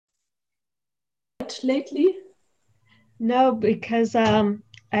much lately? No, because I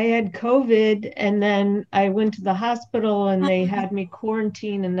had COVID and then I went to the hospital and they had me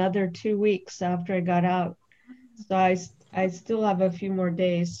quarantine another 2 weeks after I got out. So I still have a few more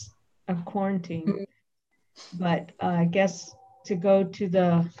days of quarantine. But I guess to go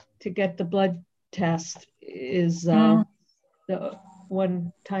to get the blood test is the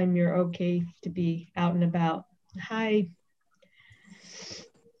one time you're okay to be out and about. Hi.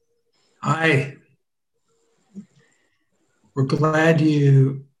 Hi. We're glad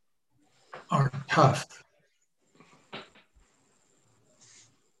you are tough.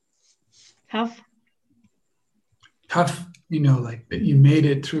 Tough? Tough, like that you made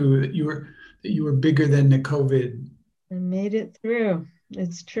it through, that you were bigger than the COVID. I made it through.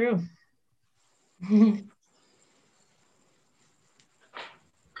 It's true.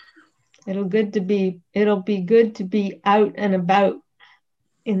 It'll be good to be out and about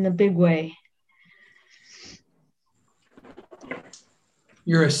in the big way.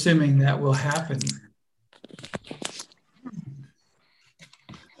 You're assuming that will happen.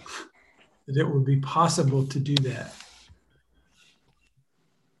 That it will be possible to do that.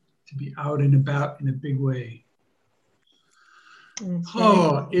 To be out and about in a big way.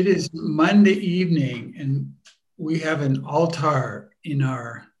 Oh, it is Monday evening and we have an altar in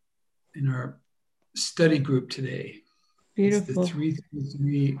our study group today. Beautiful. It's the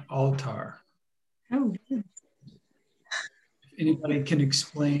 333 altar. Oh, If anybody can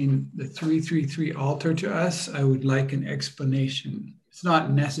explain the 333 altar to us, I would like an explanation. It's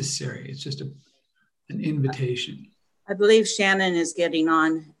not necessary. It's just an invitation. I believe Shannon is getting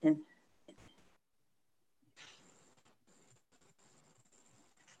on.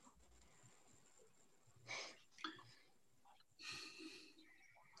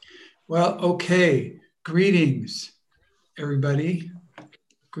 Well, okay. Greetings, everybody.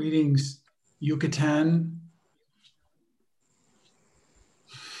 Greetings, Yucatan.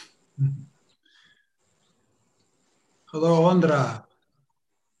 Hello, Ondra.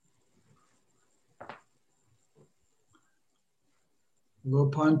 Hello,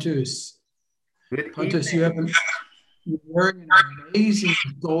 Pontus. Good Pontus, evening. you're wearing an amazing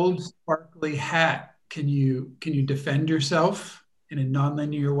gold sparkly hat. Can you defend yourself in a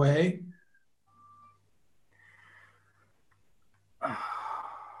nonlinear way?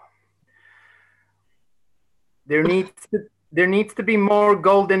 There needs to be more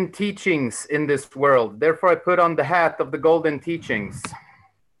golden teachings in this world. Therefore, I put on the hat of the golden teachings.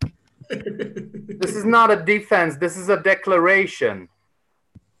 This is not a defense. This is a declaration.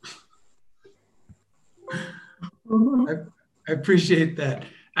 I appreciate that.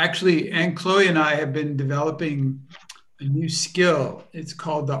 Actually, Aunt Chloe and I have been developing a new skill. It's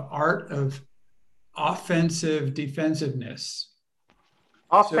called the art of offensive defensiveness.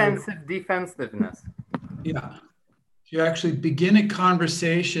 Offensive defensiveness. Yeah. You actually begin a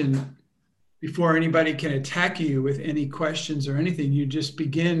conversation before anybody can attack you with any questions or anything. You just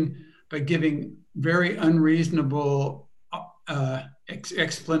begin by giving very unreasonable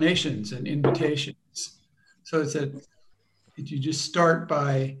explanations and invitations. So you just start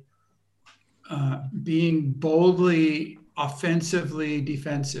by being boldly, offensively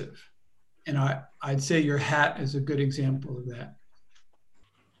defensive. And I'd say your hat is a good example of that.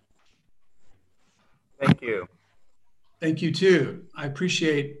 Thank you. Thank you too. I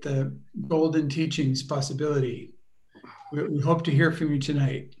appreciate the golden teachings possibility. We hope to hear from you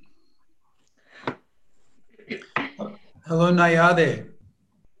tonight. Hello, Nayade.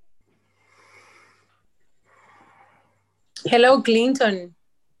 Hello, Clinton.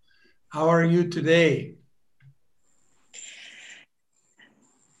 How are you today?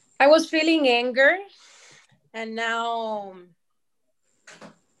 I was feeling anger, and now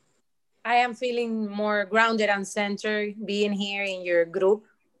I am feeling more grounded and centered being here in your group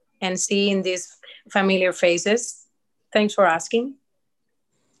and seeing these familiar faces. Thanks for asking.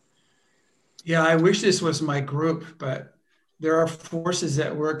 Yeah, I wish this was my group, but there are forces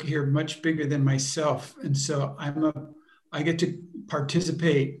at work here much bigger than myself. And so I get to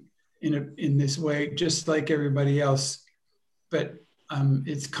participate in this way, just like everybody else. But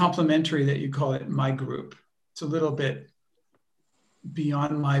it's complimentary that you call it my group. It's a little bit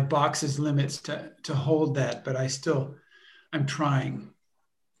beyond my box's limits to hold that, but I'm trying.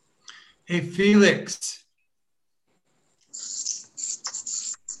 Hey, Felix.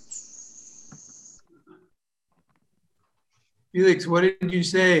 Felix, what did you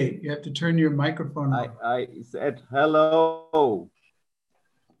say? You have to turn your microphone on. I said hello.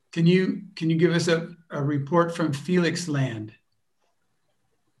 Can you give us a report from Felix land?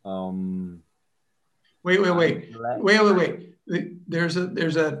 Wait. There's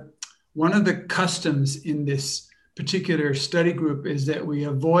a one of the customs in this particular study group is that we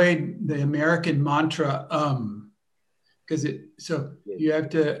avoid the American mantra, because so you have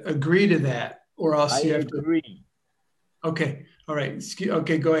to agree to that, or else you have to. I agree. Okay, all right.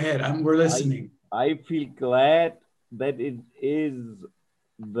 Okay, go ahead. We're listening. I feel glad that it is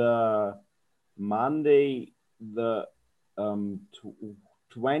the Monday, the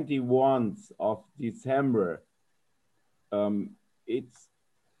 21st of December.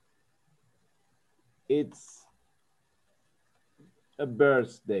 It's a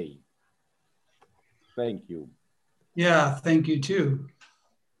birthday. Thank you. Yeah, thank you too.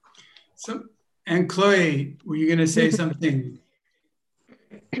 So, and Chloe, were you going to say something?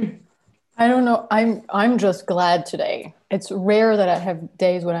 I don't know. I'm just glad today. It's rare that I have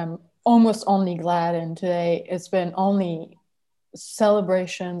days when I'm almost only glad, and today it's been only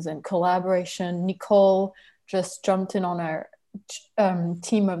celebrations and collaboration. Nicole just jumped in on our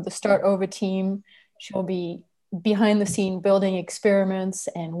team of the Start Over team. She'll be behind the scene building experiments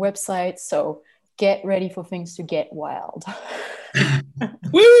and websites. So get ready for things to get wild.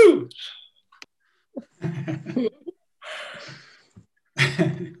 Woo!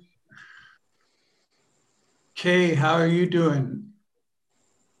 Kay, how are you doing?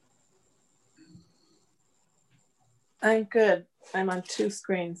 I'm good. I'm on two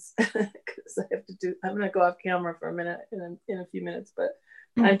screens because I have to do. I'm going to go off camera for a minute in a few minutes, but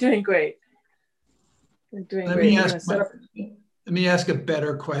I'm doing great. I'm doing great. Let me ask a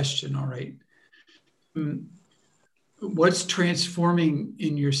better question. All right. What's transforming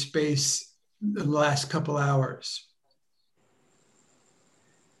in your space the last couple hours?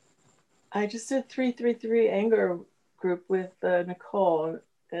 I just did 333 anger group with Nicole,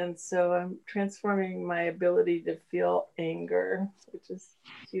 and so I'm transforming my ability to feel anger, which is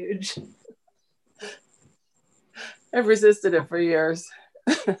huge. I've resisted it for years.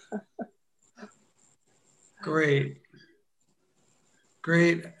 Great.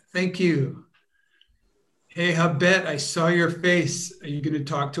 Great. Thank you. Hey, Habet, I saw your face. Are you going to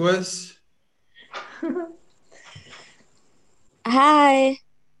talk to us? Hi.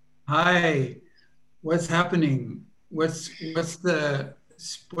 Hi. What's happening? What space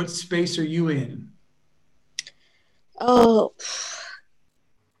are you in? Oh.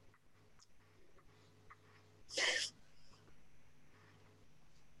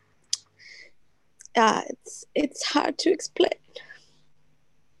 Yeah, it's hard to explain.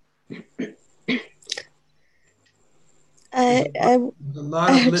 There's a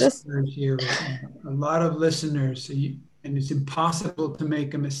lot of listeners here right now. A lot of listeners, and it's impossible to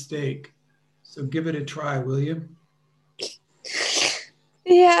make a mistake. So give it a try, will you?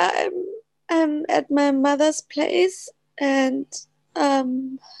 Yeah, I'm at my mother's place, and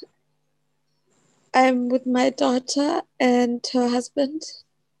I'm with my daughter and her husband,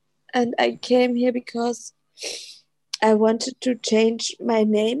 and I came here because I wanted to change my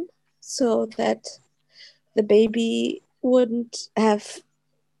name so that the baby wouldn't have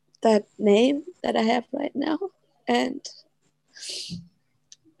that name that I have right now. And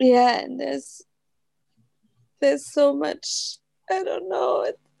yeah, and there's so much, I don't know,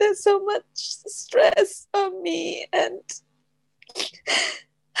 there's so much stress on me, and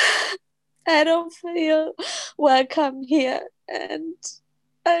I don't feel welcome here, and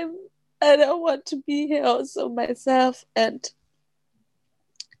I don't want to be here also myself, and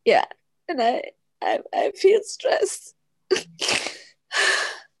yeah, and I feel stressed.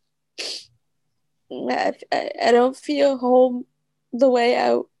 I don't feel home the way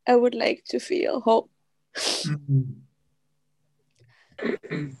I would like to feel home.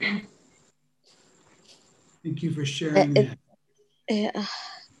 Thank you for sharing that. Yeah,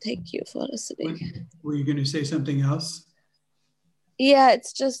 thank you for listening. Were you going to say something else? Yeah,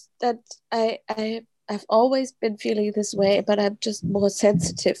 it's just that I've always been feeling this way, but I'm just more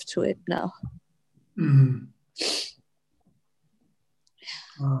sensitive to it now. Mm-hmm.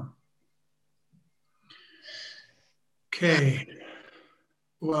 Okay.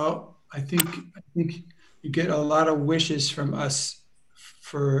 Well, I think you get a lot of wishes from us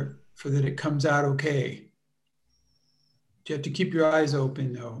for that it comes out okay. You have to keep your eyes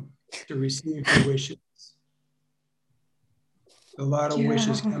open though to receive the wishes. A lot of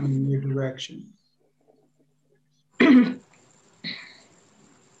wishes coming in your direction.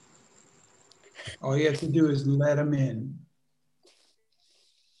 All you have to do is let them in.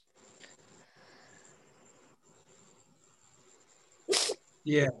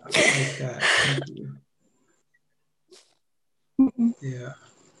 Yeah, like that. Thank you. Yeah.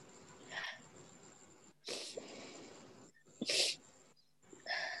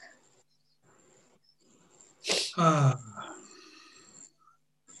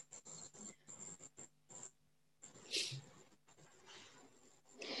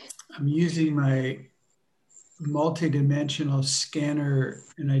 I'm using my multidimensional scanner,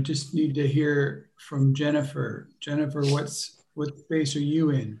 and I just need to hear from Jennifer. Jennifer, what space are you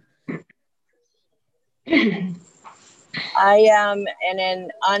in? I am in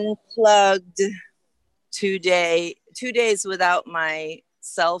an unplugged 2 days without my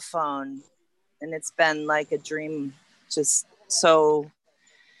cell phone, and it's been like a dream. Just so,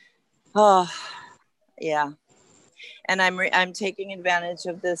 yeah. And I'm taking advantage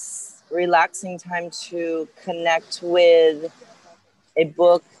of this relaxing time to connect with a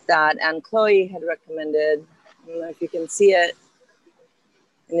book that Anne Chloe had recommended. I don't know if you can see it,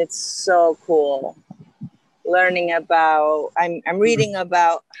 and it's so cool. Learning about, I'm reading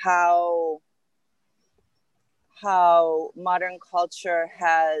about how modern culture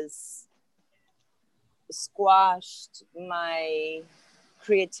has squashed my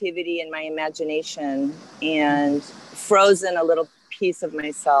creativity and my imagination and frozen a little piece of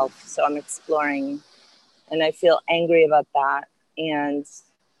myself. So I'm exploring, and I feel angry about that. And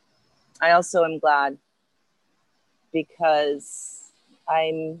I also am glad because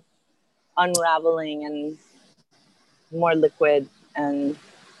I'm unraveling and more liquid, and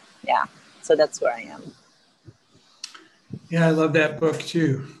yeah, so that's where I am. Yeah, I love that book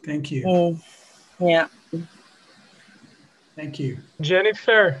too. Thank you. Yeah. Thank you.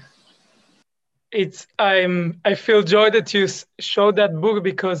 Jennifer, I feel joy that you showed that book,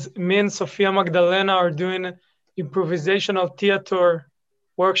 because me and Sofia Magdalena are doing improvisational theater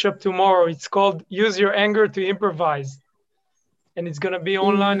workshop tomorrow. It's called Use Your Anger to Improvise, and it's going to be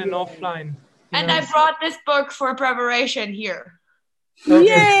online and offline. And I brought this book for preparation here. Okay.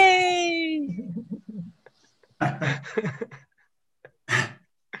 Yay!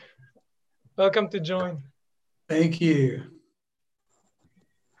 Welcome to join. Thank you.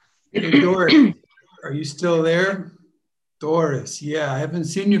 Hey, Doris, are you still there? Doris, yeah, I haven't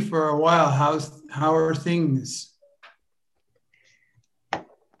seen you for a while. How are things?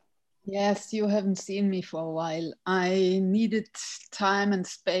 Yes, you haven't seen me for a while. I needed time and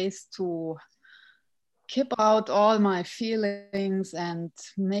space to keep out all my feelings and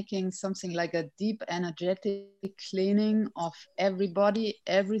making something like a deep energetic cleaning of everybody,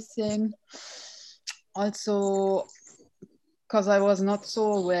 everything. Also, because I was not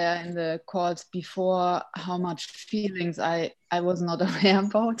so aware in the calls before how much feelings I was not aware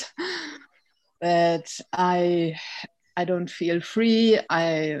about. But I don't feel free.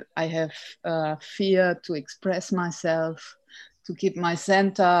 I have fear to express myself, to keep my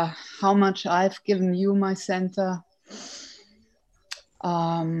center, how much I've given you my center.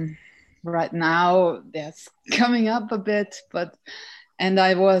 Right now, that's coming up a bit, and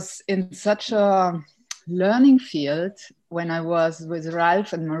I was in such a learning field when I was with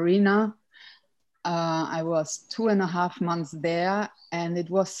Ralph and Marina. I was 2.5 months there, and it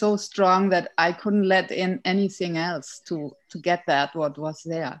was so strong that I couldn't let in anything else to get that what was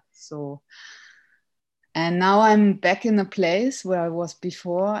there. So, and now I'm back in a place where I was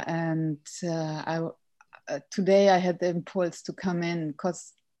before, and today I had the impulse to come in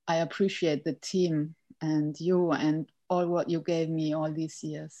because I appreciate the team and you and all what you gave me all these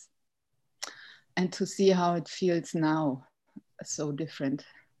years, and to see how it feels now, so different.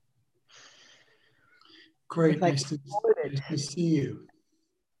 Great, nice to see you.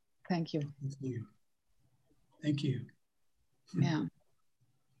 Thank you. Thank you. Yeah.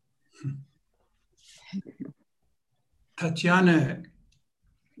 Tatiana,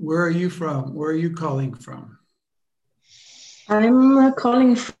 where are you from? Where are you calling from? I'm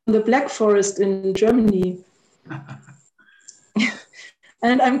calling from the Black Forest in Germany.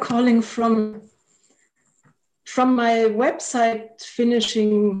 And I'm calling from my website,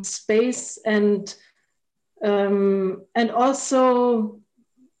 Finishing Space, and also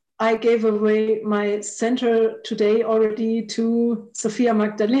I gave away my center today already to Sofia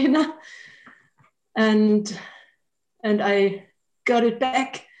Magdalena, and I got it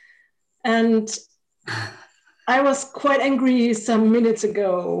back, and I was quite angry some minutes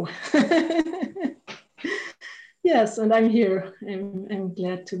ago. Yes, and I'm here. I'm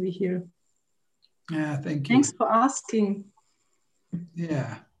glad to be here. Yeah, thank you. Thanks for asking.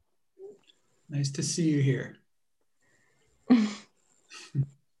 Yeah, nice to see you here.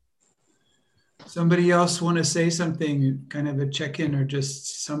 Somebody else want to say something, kind of a check-in or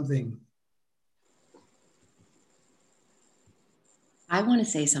just something? I want to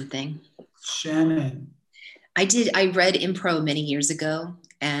say something. Shannon. I read Impro many years ago,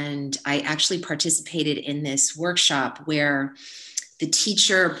 and I actually participated in this workshop where the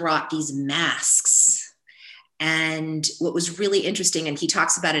teacher brought these masks. And what was really interesting, and he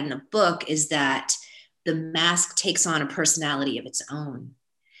talks about it in the book, is that the mask takes on a personality of its own.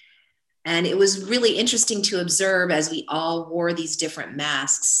 And it was really interesting to observe as we all wore these different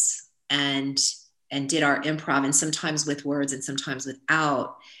masks and did our improv, and sometimes with words and sometimes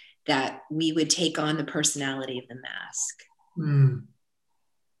without, that we would take on the personality of the mask. Mm.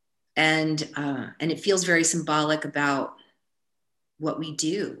 And it feels very symbolic about what we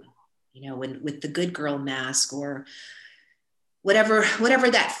do, you know, with the good girl mask or whatever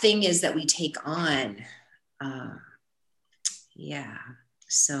that thing is that we take on. Yeah.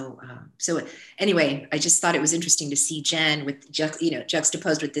 So anyway, I just thought it was interesting to see Jen with,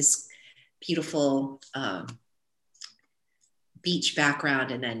 juxtaposed with this beautiful beach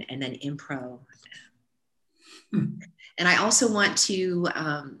background and then impro. And I also want to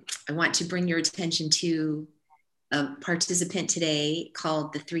bring your attention to a participant today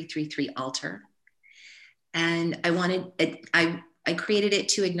called the 333 Altar. And I created it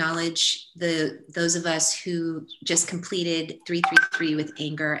to acknowledge those of us who just completed 333 with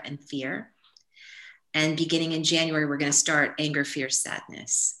anger and fear. And beginning in January, we're going to start anger, fear,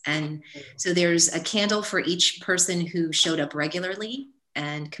 sadness. And so there's a candle for each person who showed up regularly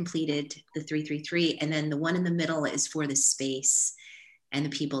and completed the 333. And then the one in the middle is for the space and the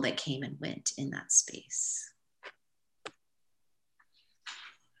people that came and went in that space.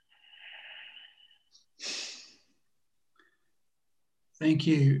 Thank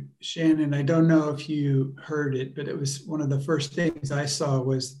you, Shannon. I don't know if you heard it, but it was one of the first things I saw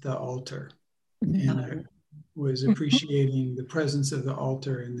was the altar. And I was appreciating the presence of the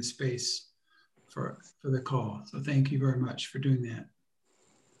altar in the space for the call. So thank you very much for doing that.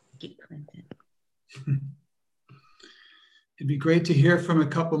 It'd be great to hear from a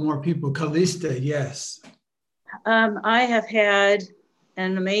couple more people. Kalista, yes. I have had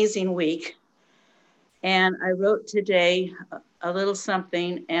an amazing week, and I wrote today a little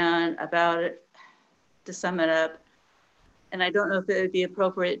something and about it to sum it up. And I don't know if it would be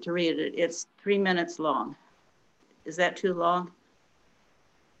appropriate to read it. It's 3 minutes long. Is that too long?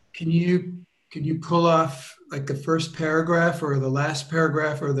 Can you pull off like the first paragraph or the last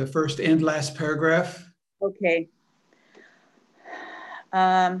paragraph or the first and last paragraph? Okay.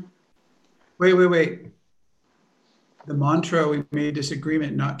 Wait. The mantra, we made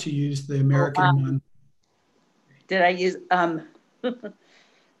disagreement not to use the American mantra. Did I use,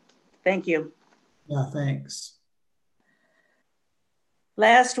 thank you. Yeah, thanks.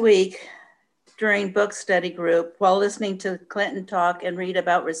 Last week, during book study group, while listening to Clinton talk and read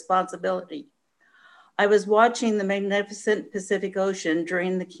about responsibility, I was watching the magnificent Pacific Ocean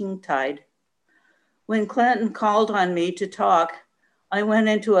during the king tide. When Clinton called on me to talk, I went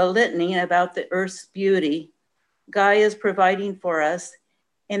into a litany about the Earth's beauty Gaia's providing for us,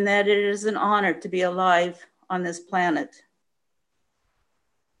 and that it is an honor to be alive on this planet.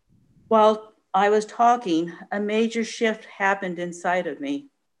 While I was talking, a major shift happened inside of me.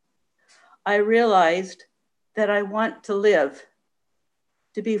 I realized that I want to live,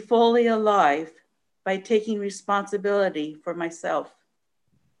 to be fully alive by taking responsibility for myself.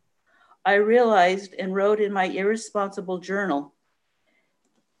 I realized and wrote in my irresponsible journal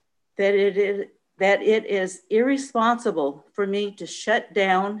that it is irresponsible for me to shut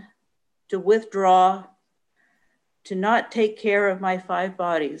down, to withdraw, to not take care of my 5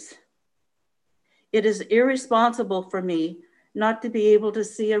 bodies. It is irresponsible for me not to be able to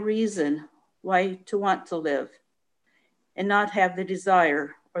see a reason why to want to live and not have the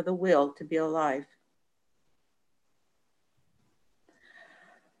desire or the will to be alive.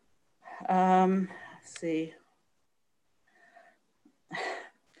 Let's see.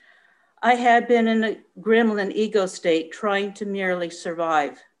 I had been in a gremlin ego state trying to merely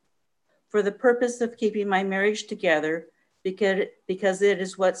survive for the purpose of keeping my marriage together because it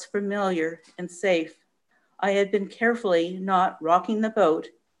is what's familiar and safe. I had been carefully not rocking the boat,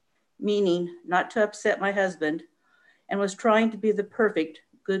 meaning not to upset my husband, and was trying to be the perfect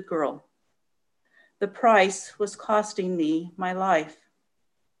good girl. The price was costing me my life.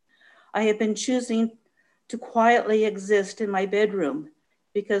 I had been choosing to quietly exist in my bedroom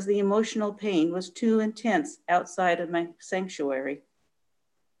because the emotional pain was too intense outside of my sanctuary.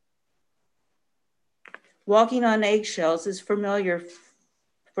 Walking on eggshells is familiar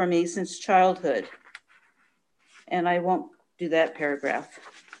for me since childhood, and I won't do that paragraph.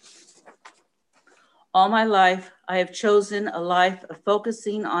 All my life, I have chosen a life of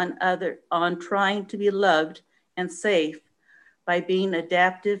focusing on trying to be loved and safe by being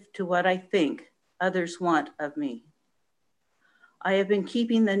adaptive to what I think others want of me. I have been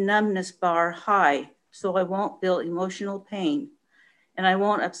keeping the numbness bar high so I won't feel emotional pain and I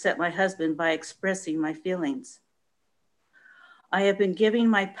won't upset my husband by expressing my feelings. I have been giving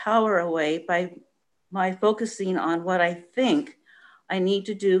my power away by focusing on what I think I need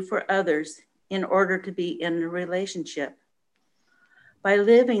to do for others in order to be in a relationship. By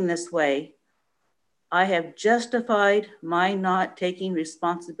living this way, I have justified my not taking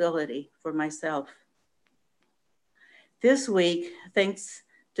responsibility for myself. This week, thanks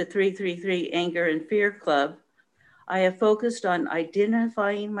to 333 Anger and Fear Club, I have focused on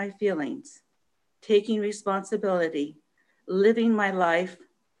identifying my feelings, taking responsibility, living my life,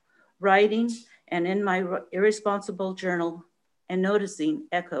 writing, and in my irresponsible journal, and noticing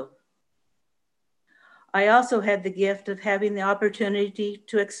echo. I also had the gift of having the opportunity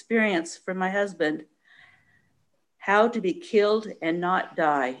to experience from my husband how to be killed and not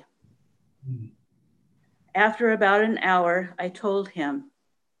die. After about an hour, I told him,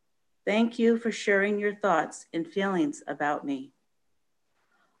 "Thank you for sharing your thoughts and feelings about me."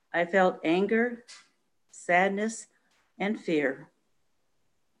 I felt anger, sadness, and fear.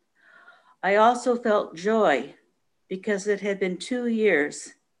 I also felt joy because it had been 2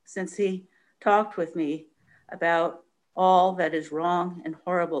 years since he talked with me about all that is wrong and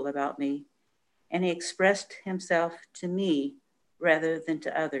horrible about me, and he expressed himself to me rather than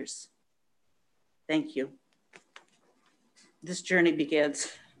to others. Thank you. This journey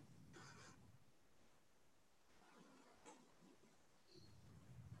begins.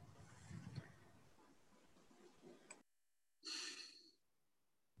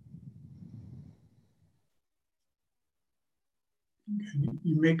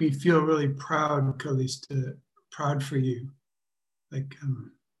 You make me feel really proud, Calista, proud for you. Like,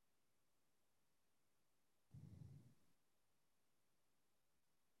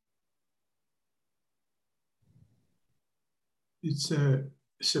 it's a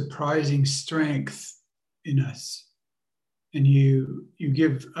surprising strength in us. And you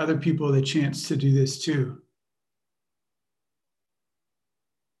give other people the chance to do this too.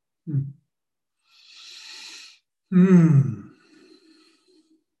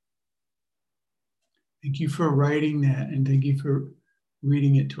 Thank you for writing that, and thank you for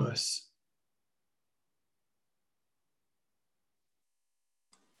reading it to us.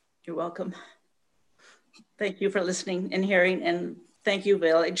 You're welcome. Thank you for listening and hearing, and thank you,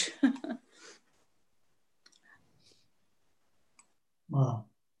 Village. Wow.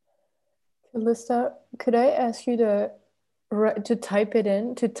 Calista, could I ask you to type it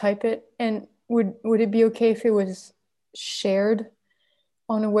in, and would it be okay if it was shared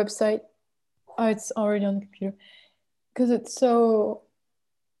on a website? Oh, it's already on the computer. Because it's so,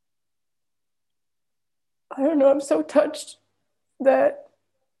 I don't know, I'm so touched that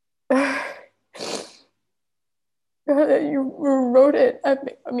you wrote it.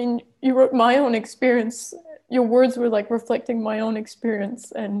 I mean, you wrote my own experience. Your words were like reflecting my own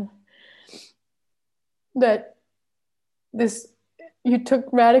experience, and that you took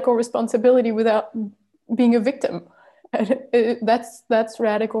radical responsibility without being a victim. And that's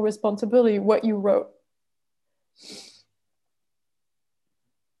radical responsibility, what you wrote.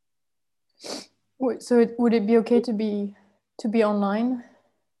 So would it be okay to be online?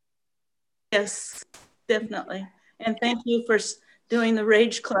 Yes, definitely. And thank you for doing the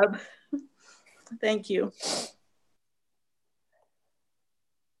Rage Club. Thank you.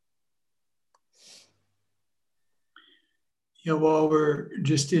 Yeah, while we're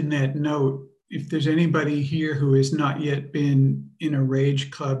just in that note, if there's anybody here who has not yet been in a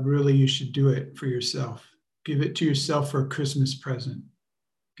Rage Club, really you should do it for yourself. Give it to yourself for a Christmas present.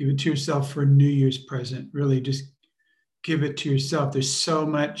 Give it to yourself for a New Year's present. Really just give it to yourself. There's so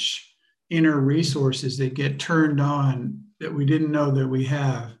much inner resources that get turned on that we didn't know that we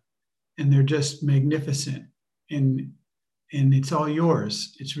have. And they're just magnificent. And it's all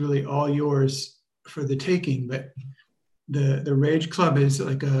yours. It's really all yours for the taking. But the Rage Club is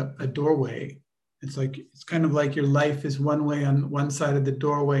like a doorway. It's kind of like your life is one way on one side of the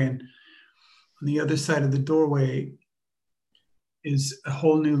doorway, and on the other side of the doorway is a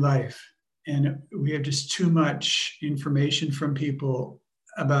whole new life. And we have just too much information from people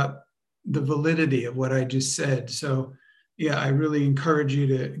about the validity of what I just said. So yeah, I really encourage you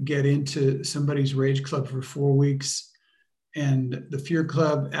to get into somebody's Rage Club for 4 weeks, and the Fear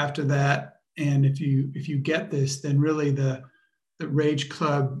Club after that. And if you get this, then really the Rage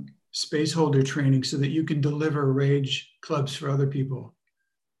Club space holder training, so that you can deliver Rage Clubs for other people.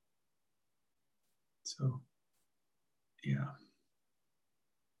 So, yeah.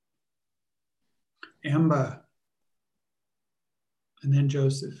 Amba, and then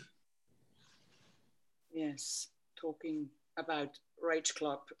Joseph. Yes, talking about Rage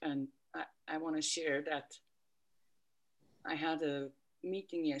Club, and I want to share that I had a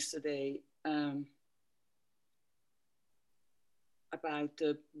meeting yesterday about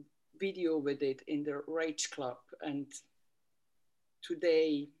the video we did in the Rage Club, and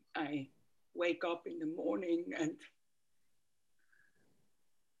today I wake up in the morning and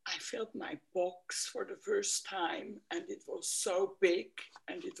I felt my box for the first time, and it was so big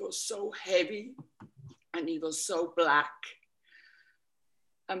and it was so heavy and it was so black.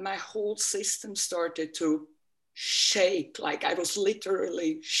 And my whole system started to shake, like I was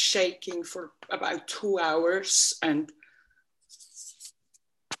literally shaking for about 2 hours. And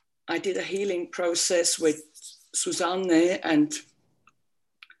I did a healing process with Susanne, and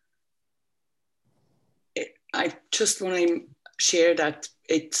I just want to share that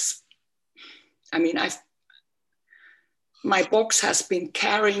my box has been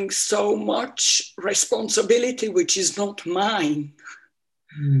carrying so much responsibility, which is not mine.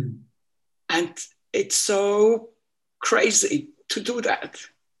 Mm. And it's so crazy to do that.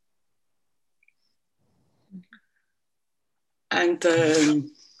 And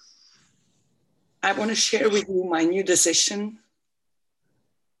I want to share with you my new decision.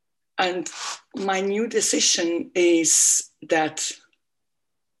 And my new decision is that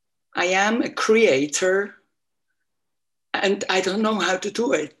I am a creator and I don't know how to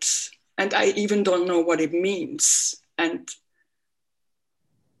do it. And I even don't know what it means. And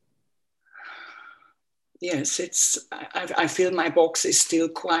yes, I feel my box is still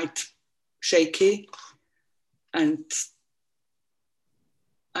quite shaky, and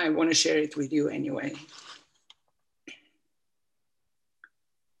I want to share it with you anyway.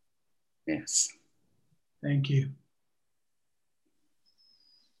 Yes. Thank you.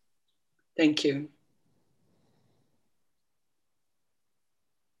 Thank you.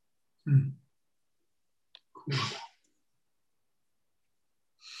 Cool.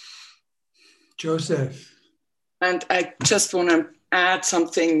 Joseph. And I just want to add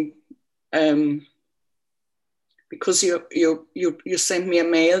something, because you sent me a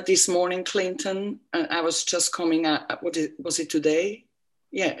mail this morning, Clinton, and I was just coming out. Was it today?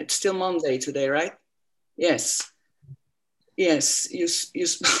 Yeah, it's still Monday today, right? Yes. Yes, you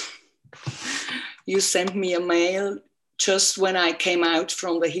sent me a mail just when I came out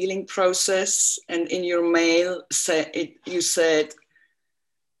from the healing process, and in your mail you said,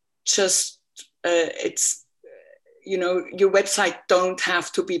 just it's, you know, your website don't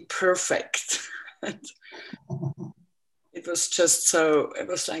have to be perfect. It was just so, it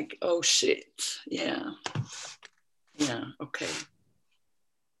was like, oh shit, yeah, okay.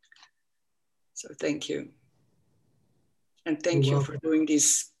 So thank you. And thank you for doing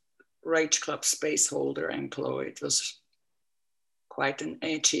this Rage Club Space Holder and Chloe. It was quite an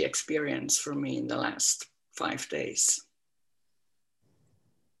edgy experience for me in the last 5 days.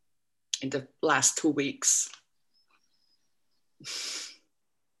 In the last 2 weeks.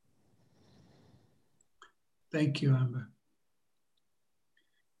 Thank you, Amber.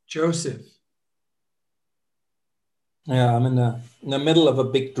 Joseph. Yeah, I'm in the middle of a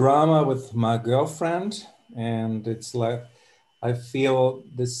big drama with my girlfriend, and it's like I feel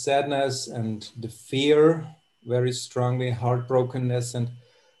the sadness and the fear very strongly, heartbrokenness, and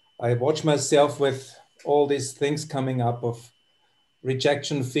I watch myself with all these things coming up of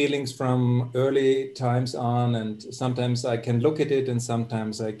rejection feelings from early times on, and sometimes I can look at it and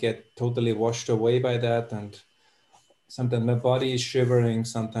sometimes I get totally washed away by that, and sometimes my body is shivering,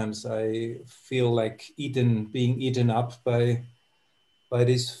 sometimes I feel like being eaten up by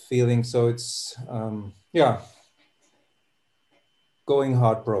this feeling. So it's going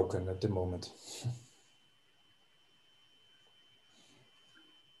heartbroken at the moment.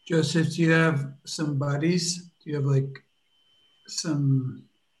 Joseph, do you have some buddies? Do you have like some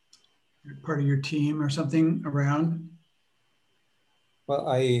part of your team or something around? Well,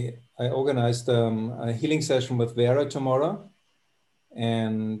 I organized a healing session with Vera tomorrow,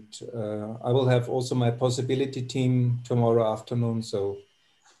 and I will have also my possibility team tomorrow afternoon. So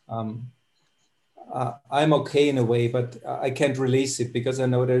I'm okay in a way, but I can't release it because I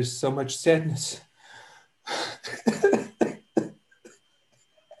know there's so much sadness.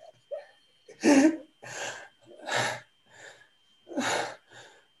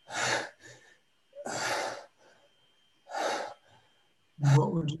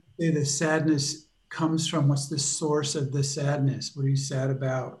 What would you say the sadness comes from? What's the source of the sadness? What are you sad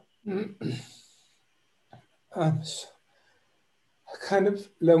about? I'm kind of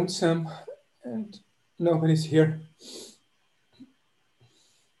lonesome and nobody's here.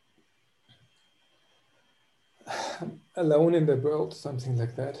 I'm alone in the world, something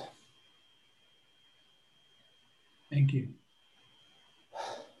like that. Thank you.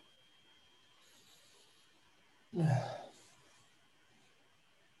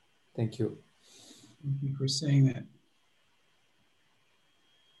 Thank you. Thank you for saying that.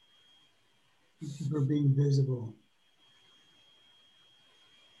 Thank you for being visible.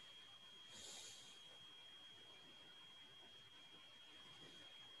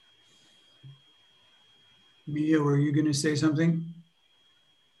 Mia, were you going to say something?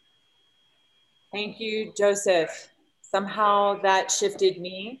 Thank you, Joseph. Somehow that shifted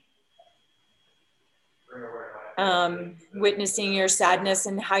me. Witnessing your sadness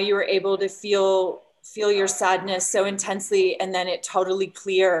and how you were able to feel your sadness so intensely, and then it totally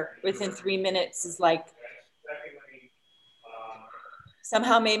clear within 3 minutes is like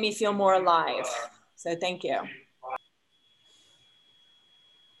somehow made me feel more alive. So thank you.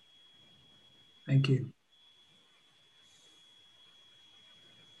 Thank you.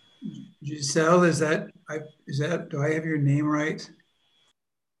 Giselle, do I have your name right?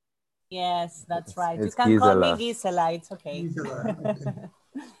 Yes, that's right. It's you can call me Gisela. Gisela, it's okay. Gisela, okay.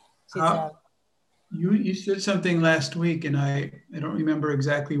 Giselle. You said something last week and I don't remember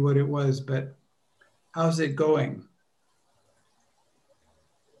exactly what it was, but how's it going?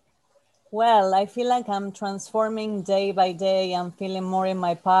 Well, I feel like I'm transforming day by day. I'm feeling more in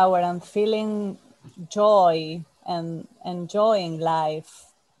my power. I'm feeling joy and enjoying life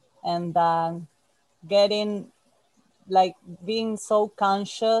and getting, like, being so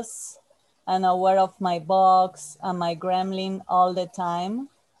conscious and aware of my box and my gremlin all the time,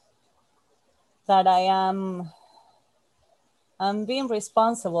 that I'm being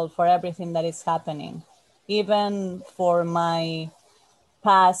responsible for everything that is happening, even for my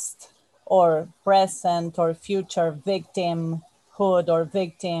past or present or future victimhood or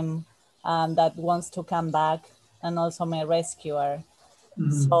victim that wants to come back, and also my rescuer.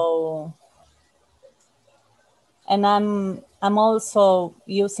 Mm-hmm. So, and I'm also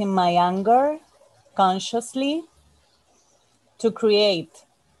using my anger consciously to create.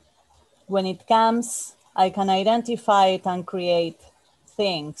 When it comes, I can identify it and create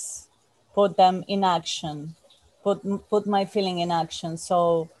things, put them in action, put my feeling in action.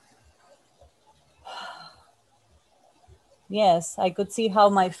 So yes, I could see how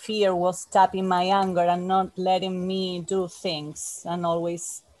my fear was tapping my anger and not letting me do things, and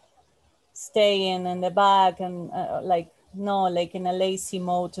always staying in the back and like in a lazy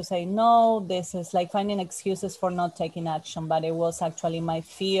mode to say, no, this is like finding excuses for not taking action. But it was actually my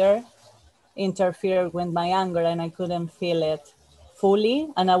fear interfered with my anger and I couldn't feel it fully.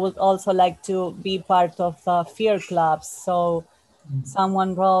 And I would also like to be part of the fear clubs. So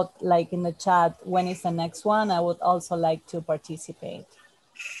someone wrote like in the chat, when is the next one? I would also like to participate.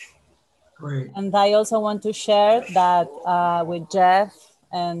 Great. And I also want to share that with Jeff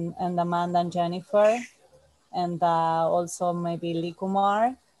and Amanda and Jennifer, and also maybe Lee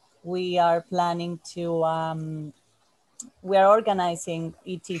Kumar, we are planning to, we are organizing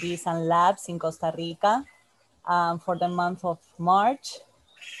ETVs and labs in Costa Rica for the month of March.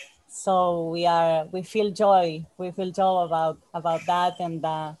 So we feel joy about that,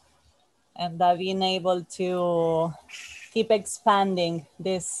 and being able to keep expanding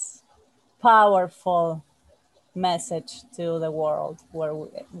this powerful message to the world,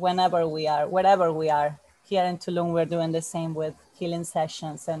 wherever we are. Here in Tulum, we're doing the same with healing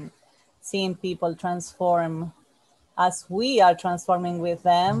sessions, and seeing people transform as we are transforming with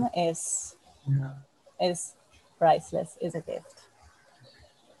them is priceless, is a gift.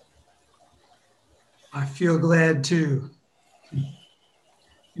 I feel glad too. You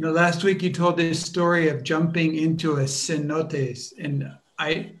know, last week you told this story of jumping into a cenotes, and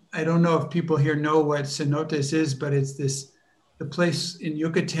I don't know if people here know what cenotes is, but it's the place in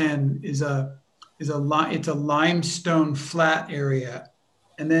Yucatan it's a limestone flat area,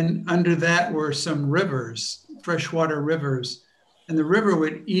 and then under that were some rivers, freshwater rivers, and the river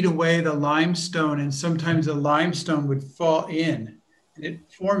would eat away the limestone, and sometimes the limestone would fall in, and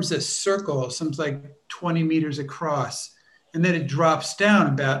it forms a circle, something like 20 meters across. And then it drops down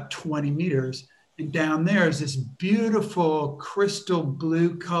about 20 meters. And down there is this beautiful crystal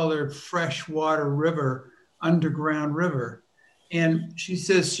blue colored freshwater river, underground river. And she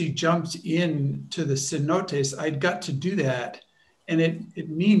says she jumped into the cenotes. I'd got to do that. And it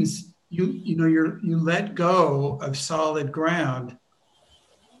means you let go of solid ground.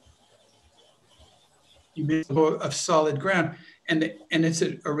 You let go of solid ground. And it's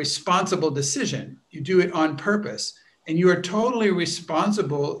a responsible decision. You do it on purpose. And you are totally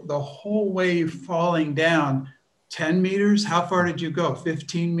responsible the whole way falling down 10 meters. How far did you go?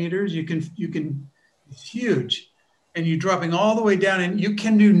 15 meters? You can, it's huge. And you're dropping all the way down and you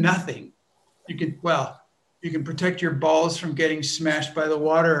can do nothing. You can protect your balls from getting smashed by the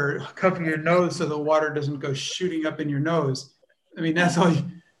water, or cover your nose so the water doesn't go shooting up in your nose. I mean, that's all,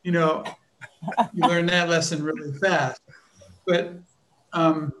 you learn that lesson really fast. But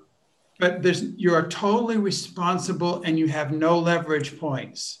you are totally responsible and you have no leverage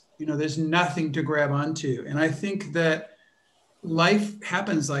points. There's nothing to grab onto. And I think that life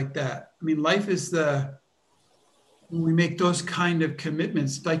happens like that. I mean, life is when we make those kind of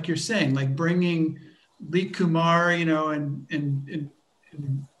commitments, like you're saying, like bringing Lee Kumar, you know, and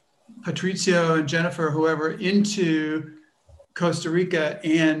Patricio and Jennifer, whoever, into Costa Rica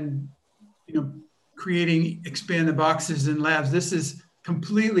and, you know, creating Expand the Boxes and labs. This is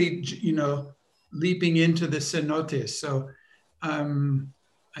completely, you know, leaping into the cenotes. So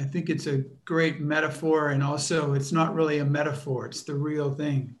I think it's a great metaphor, and also it's not really a metaphor, it's the real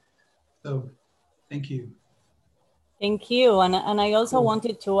thing. So thank you. Thank you. And I also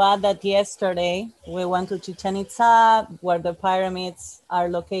wanted to add that yesterday we went to Chichen Itza, where the pyramids are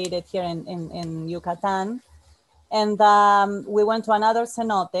located here in Yucatan. And we went to another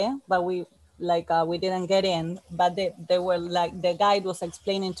cenote, but we didn't get in. But they were like, the guide was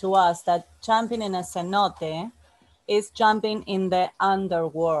explaining to us that jumping in a cenote is jumping in the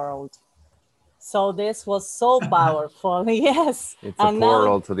underworld. So this was so powerful. Yes. It's a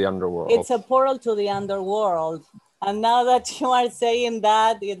portal to the underworld. It's a portal to the underworld. And now that you are saying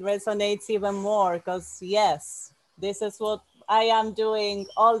that, it resonates even more, because yes, this is what I am doing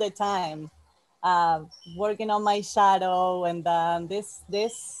all the time, working on my shadow, and this,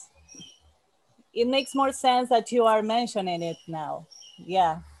 it makes more sense that you are mentioning it now.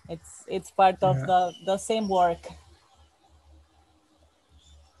 Yeah, it's part of the same work.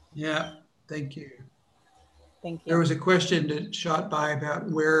 Yeah, thank you. Thank you. There was a question that shot by about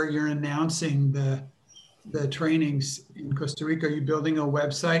where you're announcing the trainings in Costa Rica. Are you building a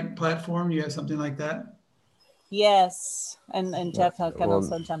website platform? You have something like that? Yes, and Jeff can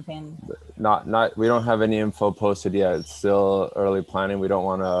also jump in. Not. We don't have any info posted yet. It's still early planning. We don't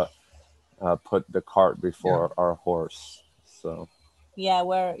want to put the cart before our horse. So. Yeah,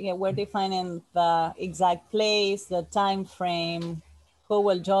 we're defining the exact place, the time frame, who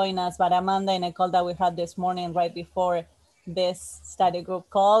will join us. But Amanda, in a call that we had this morning right before this study group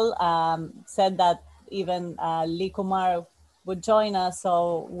call, said that even Lee Kumar would join us.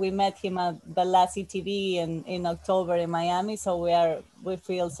 So we met him at the last ETV in October in Miami. So we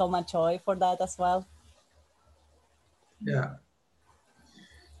feel so much joy for that as well. Yeah.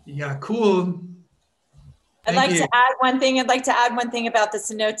 Yeah, cool. I'd like to add one thing about the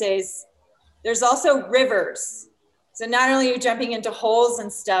cenotes. There's also rivers. So not only are you jumping into holes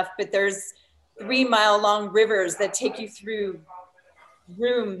and stuff, but there's 3-mile-long rivers that take you through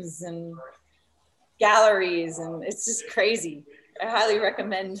rooms and galleries, and it's just crazy. I highly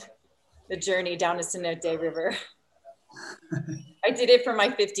recommend the journey down a cenote river. I did it for my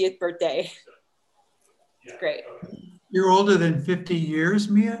 50th birthday. It's great. You're older than 50 years,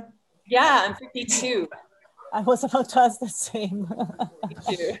 Mia? Yeah, I'm 52. I was about to ask the same.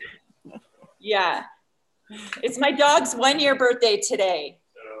 52. Yeah. It's my dog's 1-year birthday today.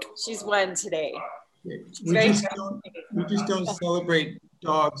 She's 1 today. We just don't celebrate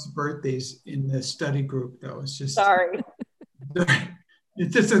dogs' birthdays in the study group, though. It's just sorry.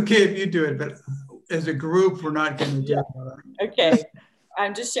 It's just okay if you do it, but as a group, we're not going to do it. Okay,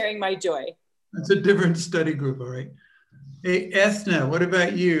 I'm just sharing my joy. It's a different study group, all right. Hey, Ethna, what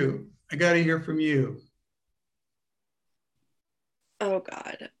about you? I got to hear from you. Oh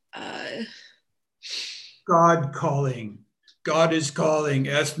God. God calling. God is calling.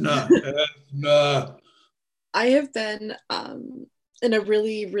 Ethna. Ethna. I have been in a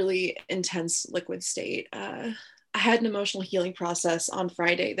really, really intense liquid state. I had an emotional healing process on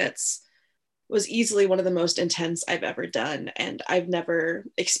Friday was easily one of the most intense I've ever done. And I've never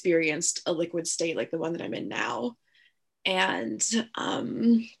experienced a liquid state like the one that I'm in now. And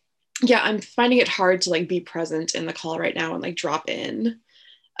yeah, I'm finding it hard to like be present in the call right now and like drop in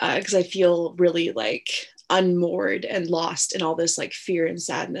because I feel really like unmoored and lost in all this like fear and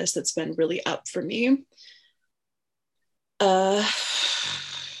sadness that's been really up for me.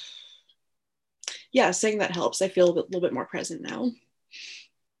 Yeah, saying that helps. I feel a little bit more present now.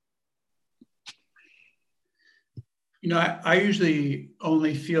 You know, I usually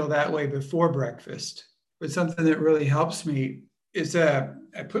only feel that way before breakfast, but something that really helps me is I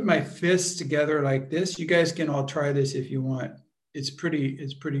put my fists together like this. You guys can all try this if you want. It's pretty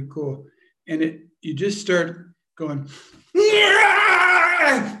cool. And you just start going,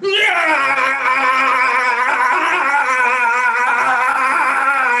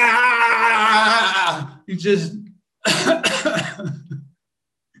 you just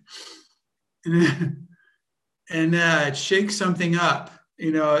and it shakes something up.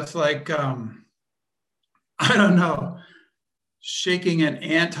 You know, it's like I don't know, shaking an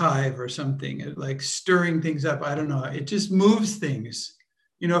ant hive or something, like stirring things up. I don't know. It just moves things.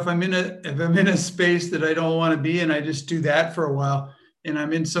 You know, if I'm in a space that I don't want to be in, I just do that for a while, and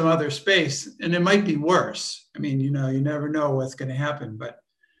I'm in some other space, and it might be worse. I mean, you know, you never know what's going to happen, but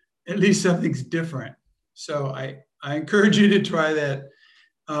at least something's different. So I encourage you to try that.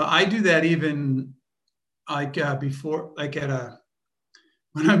 I do that even like before, like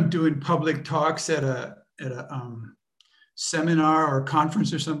when I'm doing public talks at a seminar or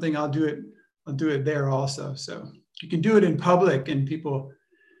conference or something. I'll do it there also. So you can do it in public, and people,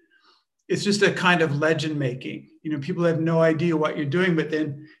 it's just a kind of legend making. You know, people have no idea what you're doing, but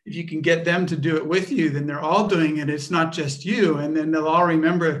then if you can get them to do it with you, then they're all doing it. It's not just you. And then they'll all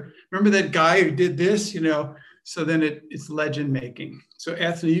remember that guy who did this, you know, so then it's legend making. So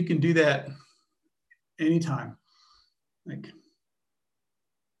Anthony, you can do that anytime. Like,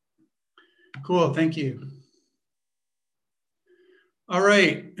 cool, thank you. All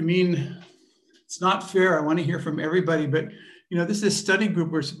right, I mean, it's not fair. I want to hear from everybody, but you know, this is a study group.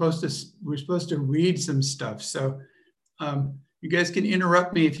 We're supposed to read some stuff. So you guys can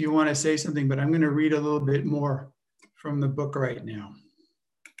interrupt me if you want to say something, but I'm going to read a little bit more from the book right now.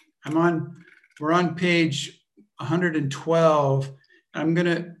 We're on page 112. I'm going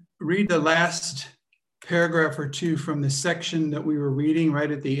to read the last paragraph or two from the section that we were reading right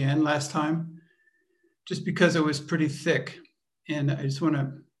at the end last time, just because it was pretty thick. And I just want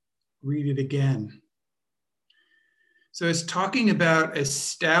to read it again. So it's talking about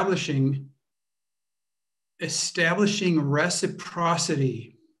establishing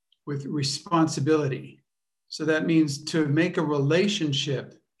reciprocity with responsibility. So that means to make a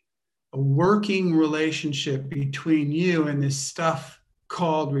relationship, a working relationship between you and this stuff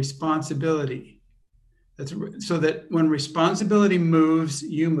called responsibility. That's so that when responsibility moves,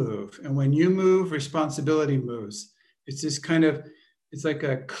 you move. And when you move, responsibility moves. It's this kind of, it's like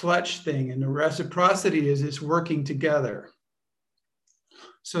a clutch thing, and the reciprocity is it's working together.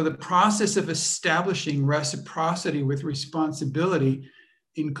 So the process of establishing reciprocity with responsibility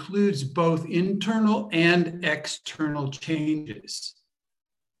includes both internal and external changes.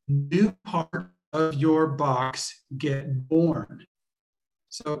 New parts of your box get born.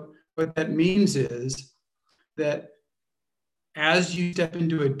 So what that means is that as you step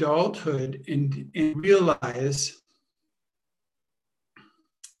into adulthood and realize,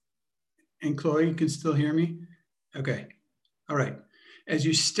 and Chloe, you can still hear me? Okay, all right. As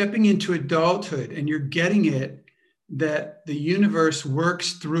you're stepping into adulthood and you're getting it, that the universe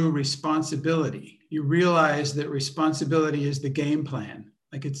works through responsibility. You realize that responsibility is the game plan,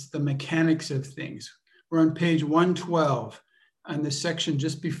 like it's the mechanics of things. We're on page 112 on the section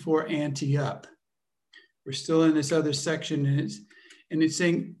just before ante up. We're still in this other section, and it's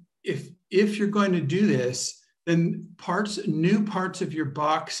saying if you're going to do this, then new parts of your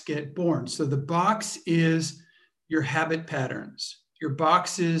box get born. So the box is your habit patterns. Your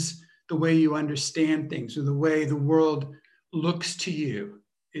box is the way you understand things, or the way the world looks to you.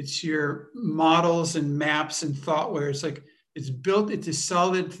 It's your models and maps and thought, where it's like, it's built, it's a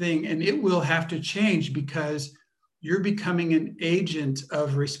solid thing, and it will have to change because you're becoming an agent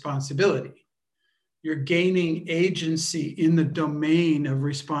of responsibility. You're gaining agency in the domain of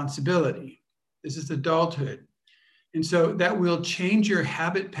responsibility. This is adulthood. And so that will change your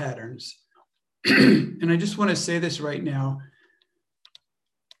habit patterns. And I just want to say this right now.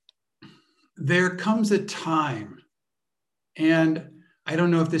 There comes a time, and I don't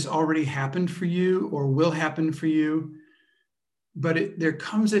know if this already happened for you or will happen for you, but there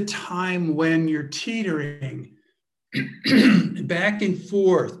comes a time when you're teetering back and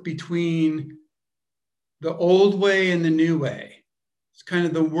forth between the old way and the new way. It's kind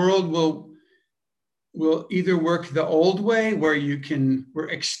of, the world will either work the old way, where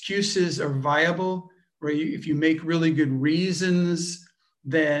excuses are viable, where if you make really good reasons,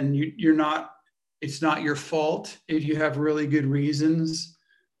 then it's not your fault if you have really good reasons,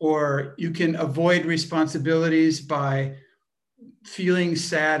 or you can avoid responsibilities by feeling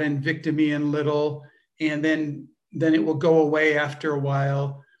sad and victim-y and little, and then it will go away after a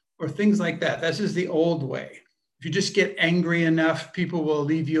while, or things like that. That's just the old way. If you just get angry enough, people will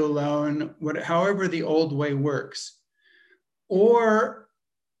leave you alone, however the old way works. Or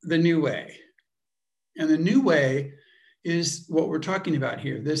the new way. And the new way is what we're talking about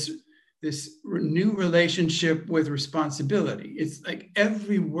here, this new relationship with responsibility. It's like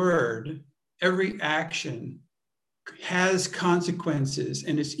every word, every action has consequences,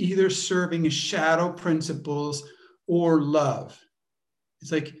 and it's either serving as shadow principles or love.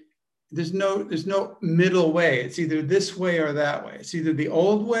 It's like there's no middle way. It's either this way or that way. It's either the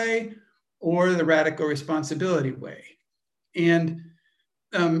old way or the radical responsibility way. And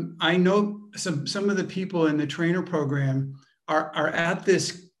I know some of the people in the trainer program are at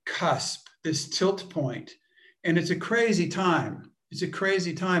this cusp, this tilt point, and it's a crazy time. It's a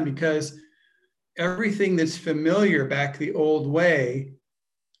crazy time because everything that's familiar back the old way,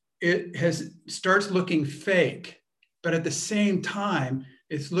 starts looking fake. but at the same time,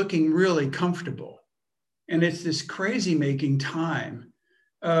 it's looking really comfortable. And it's this crazy making time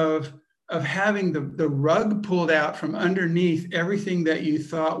of having the rug pulled out from underneath everything that you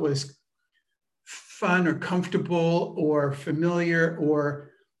thought was fun or comfortable or familiar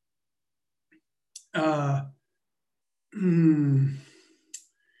or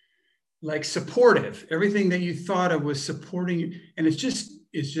like supportive. Everything that you thought of was supporting, and it's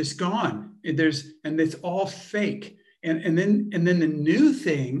just gone. And it's all fake. And then the new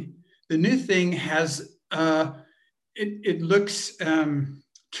thing has it looks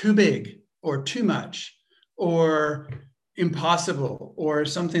too big or too much or impossible or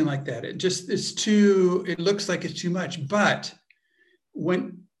something like that. It looks like it's too much. But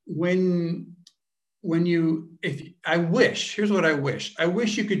here's what I wish. I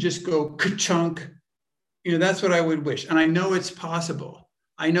wish you could just go ka-chunk. That's what I would wish. And I know it's possible.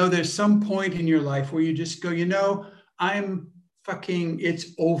 I know there's some point in your life where you just go, it's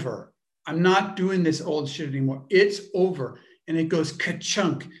over. I'm not doing this old shit anymore. It's over. And it goes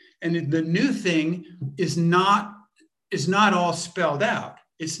ka-chunk. And the new thing is not all spelled out.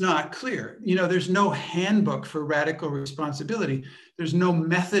 It's not clear. There's no handbook for radical responsibility. There's no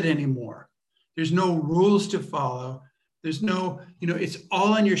method anymore. There's no rules to follow. There's no, it's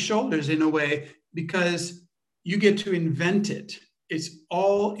all on your shoulders in a way because you get to invent it. It's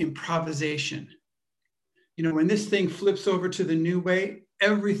all improvisation. When this thing flips over to the new way,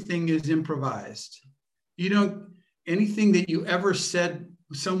 everything is improvised. Anything that you ever said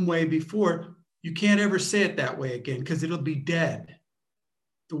some way before, you can't ever say it that way again because it'll be dead.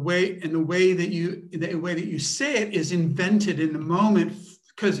 The way that you say it is invented in the moment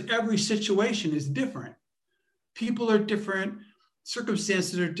because every situation is different. People are different,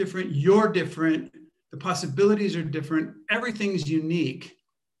 circumstances are different, you're different, the possibilities are different, everything's unique,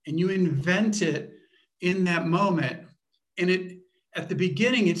 and you invent it in that moment. And at the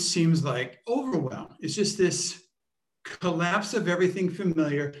beginning, it seems like overwhelm. It's just this collapse of everything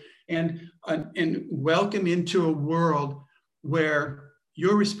familiar and welcome into a world where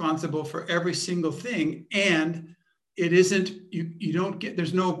you're responsible for every single thing. And it isn't, you don't get,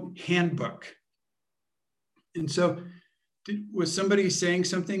 there's no handbook. And so was somebody saying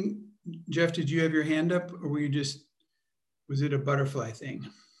something? Jeff, did you have your hand up or was it a butterfly thing?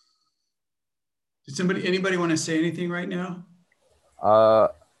 Did anybody want to say anything right now?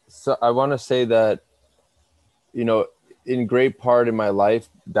 So I want to say that, in great part in my life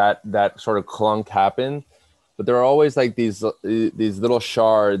that sort of clunk happened, but there are always like these little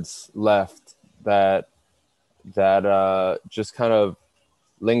shards left that just kind of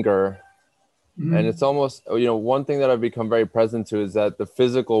linger. Mm-hmm. And it's almost, one thing that I've become very present to is that the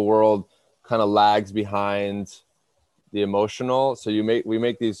physical world kind of lags behind the emotional. So we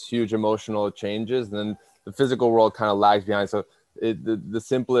make these huge emotional changes, and then the physical world kind of lags behind. So the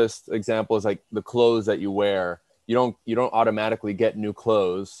simplest example is like the clothes that you wear. You don't automatically get new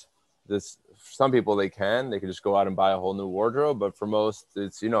clothes. Some people they can just go out and buy a whole new wardrobe, but for most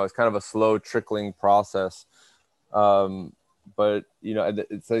it's it's kind of a slow trickling process. But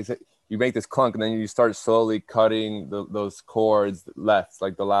it's like you make this clunk and then you start slowly cutting those cords left,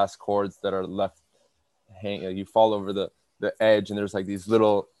 like the last cords that are left hang. You fall over the edge and there's like these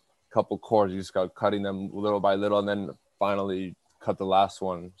little couple cords. You just got cutting them little by little, and then finally cut the last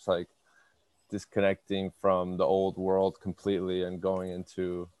one. It's like disconnecting from the old world completely and going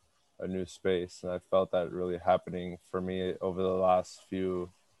into a new space. And I felt that really happening for me over the last few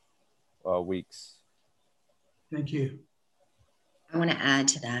weeks. Thank you. I want to add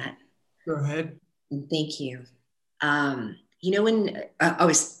to that. Go ahead. Thank you. When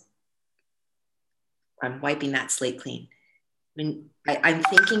I'm wiping that slate clean. When I'm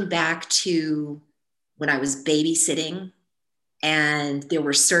thinking back to when I was babysitting, and there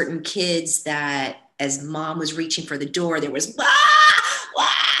were certain kids that, as mom was reaching for the door, there was wah, wah,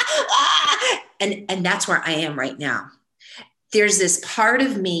 wah, and that's where I am right now. There's this part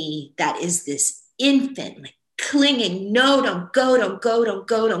of me that is this infant, like clinging, no, don't go, don't go, don't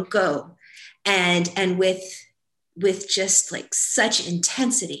go, don't go. And with just like such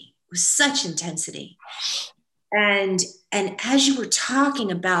intensity, And as you were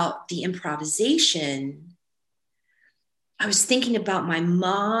talking about the improvisation, I was thinking about my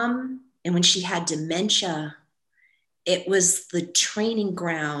mom, and when she had dementia, it was the training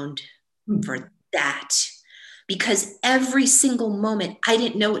ground for that, because every single moment, I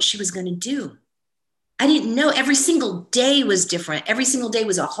didn't know what she was going to do. I didn't know. Every single day was different. Every single day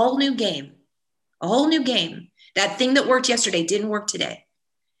was a whole new game, That thing that worked yesterday didn't work today.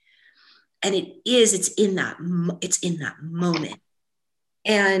 And it's in that moment.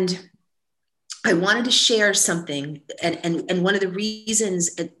 And I wanted to share something, and one of the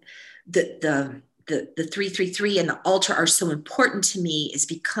reasons the 333 and the altar are so important to me is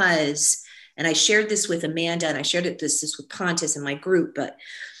because, and I shared this with Amanda, and I shared this with Pontus in my group, but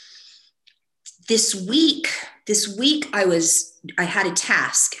this week I had a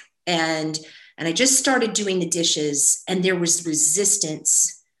task, and I just started doing the dishes, and there was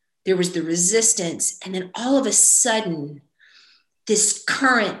resistance. There was the resistance, and then all of a sudden, this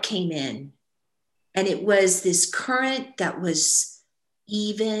current came in. And it was this current that was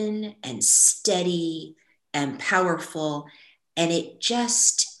even and steady and powerful. And it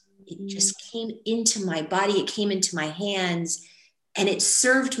just came into my body. It came into my hands, and it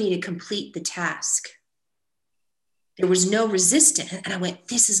served me to complete the task. There was no resistance. And I went,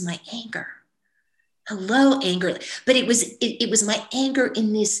 this is my anger. Hello, anger. But it was my anger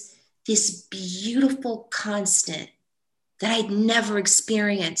in this beautiful constant that I'd never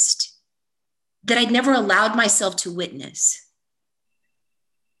experienced, that I'd never allowed myself to witness.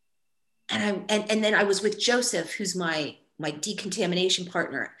 And then I was with Joseph, who's my decontamination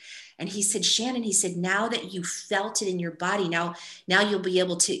partner. And he said, Shannon, he said, now that you felt it in your body, now you'll be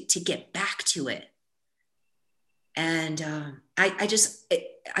able to get back to it. And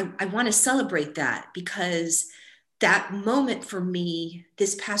I want to celebrate that, because that moment for me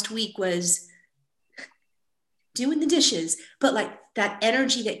this past week was doing the dishes, but like that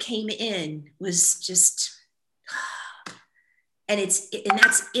energy that came in was just, and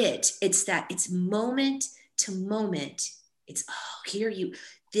that's it. It's moment to moment. It's,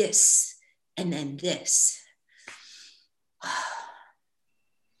 this, and then this.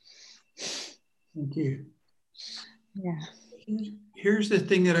 Thank you. Yeah. Here's the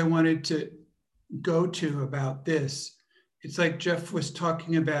thing that I wanted to go to about this. It's like Jeff was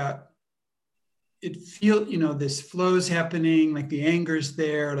talking about, it this flow's happening, like the anger's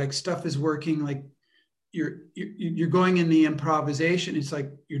there, like stuff is working, like you're going in the improvisation. It's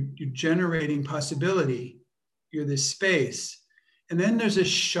like you're generating possibility. You're this space. And then there's a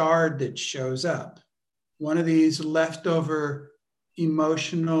shard that shows up. One of these leftover,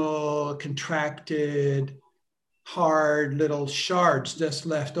 emotional, contracted, hard little shards just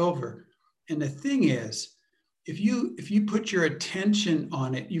left over. And the thing is, if you put your attention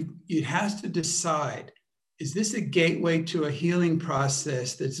on it, it has to decide, is this a gateway to a healing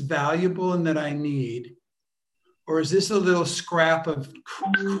process that's valuable and that I need? Or is this a little scrap of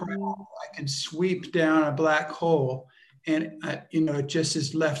crap I can sweep down a black hole and it just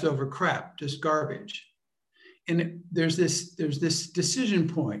is leftover crap, just garbage? And there's this decision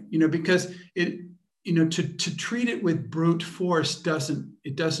point, because to treat it with brute force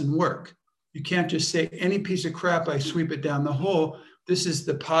doesn't work. You can't just say any piece of crap, I sweep it down the hole. This is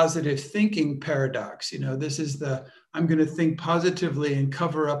the positive thinking paradox. This is I'm going to think positively and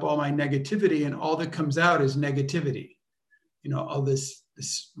cover up all my negativity, and all that comes out is negativity. All this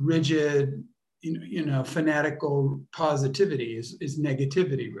rigid, fanatical positivity is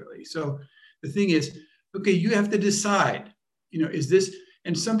negativity, really. So the thing is, okay, you have to decide, is this,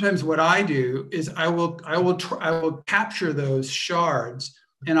 and sometimes what I do is I will capture those shards,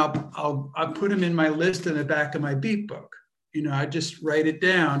 and I'll put them in my list in the back of my beat book. I just write it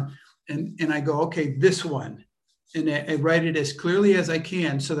down, and I go, okay, this one, and I write it as clearly as I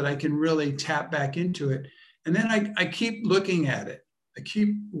can so that I can really tap back into it. And then I keep looking at it. I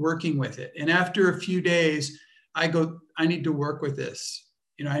keep working with it. And after a few days, I go, I need to work with this.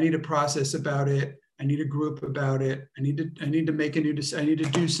 I need a process about it. I need a group about it. I need to make a new decision. I need to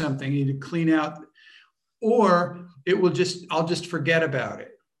do something. I need to clean out, or I'll just forget about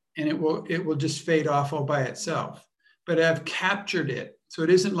it, and it will just fade off all by itself. But I've captured it. So it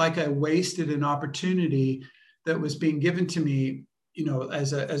isn't like I wasted an opportunity that was being given to me,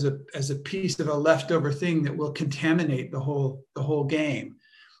 as a piece of a leftover thing that will contaminate the whole game.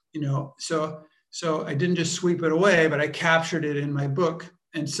 So I didn't just sweep it away, but I captured it in my book.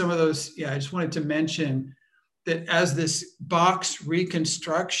 And some of those, I just wanted to mention that as this box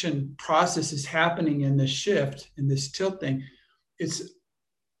reconstruction process is happening in this shift, in this tilt thing,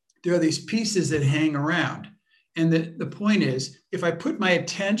 there are these pieces that hang around. And the point is, if I put my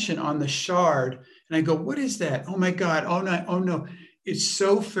attention on the shard and I go, what is that? Oh my God, oh no. It's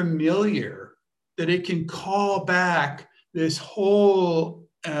so familiar that it can call back this whole,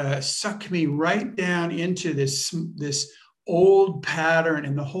 suck me right down into this old pattern,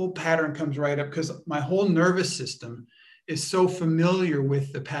 and the whole pattern comes right up because my whole nervous system is so familiar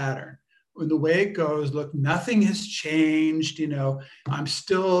with the pattern. When the way it goes, look, nothing has changed. They're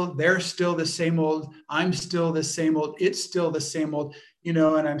still the same old, I'm still the same old, it's still the same old, and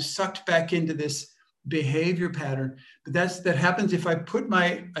I'm sucked back into this behavior pattern. But that happens if I put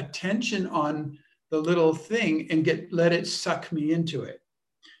my attention on the little thing and let it suck me into it.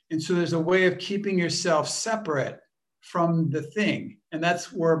 And so there's a way of keeping yourself separate from the thing. And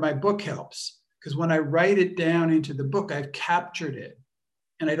that's where my book helps. Because when I write it down into the book, I've captured it.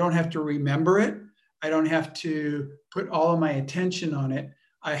 And I don't have to remember it. I don't have to put all of my attention on it.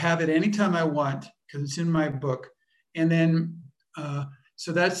 I have it anytime I want because it's in my book. And then,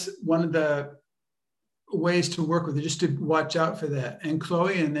 so that's one of the ways to work with it, just to watch out for that. And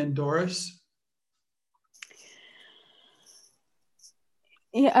Chloe, and then Doris.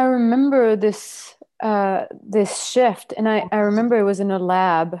 Yeah, I remember this shift, and I remember it was in a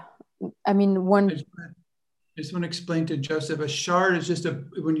lab. I mean, I just want to explain to Joseph, a shard is just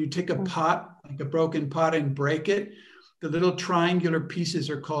when you take a pot, like a broken pot, and break it, the little triangular pieces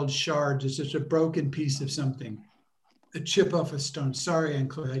are called shards. It's just a broken piece of something, a chip off a stone. Sorry, Anne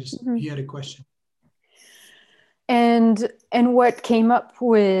Chloe, he had a question. And what came up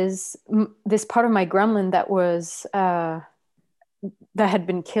was this part of my gremlin that was, that had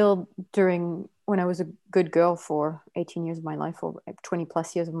been killed when I was a good girl for 18 years of my life, or 20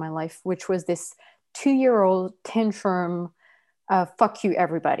 plus years of my life, which was this 2-year-old tantrum, fuck you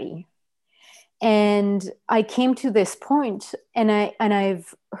everybody. And I came to this point, and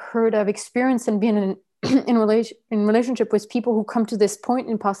I've experienced and been in relationship with people who come to this point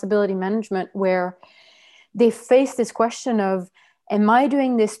in possibility management where they face this question of, am I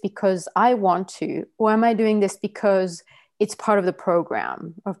doing this because I want to, or am I doing this because it's part of the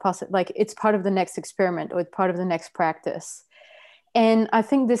program of like it's part of the next experiment, or it's part of the next practice? And I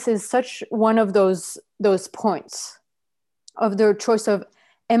think this is such one of those points of their choice of,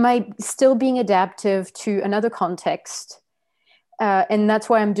 am I still being adaptive to another context? And that's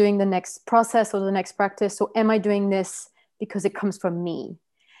why I'm doing the next process or the next practice. So am I doing this because it comes from me?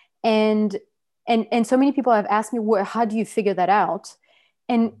 And so many people have asked me, how do you figure that out?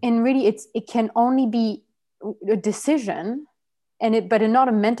 And really it can only be a decision, but not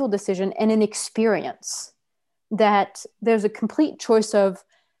a mental decision, and an experience. That there's a complete choice of,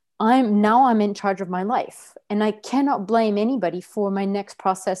 I'm in charge of my life, and I cannot blame anybody for my next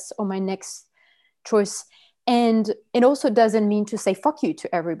process or my next choice. And it also doesn't mean to say fuck you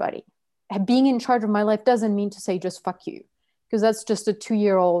to everybody. Being in charge of my life doesn't mean to say just fuck you, because that's just a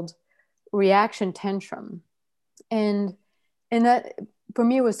 2-year-old reaction tantrum. And that for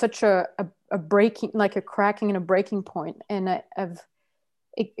me was such a breaking, like a cracking and a breaking point. And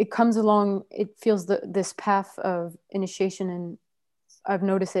it comes along, it feels this path of initiation, and I've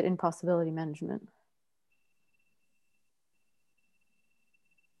noticed it in possibility management.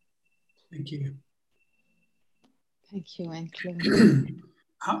 Thank you. Thank you, Anne Chloe.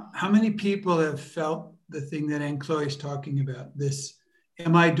 How many people have felt the thing that Anne Chloe is talking about? This,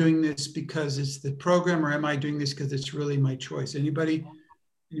 am I doing this because it's the program, or am I doing this because it's really my choice? Anybody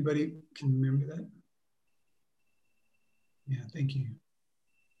can remember that? Yeah, thank you.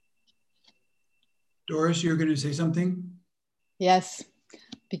 Doris, you're going to say something? Yes,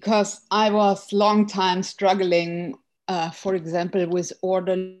 because I was long time struggling, for example, with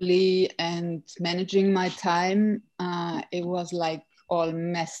orderly and managing my time. It was like all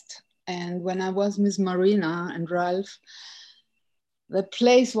messed. And when I was with Marina and Ralph, the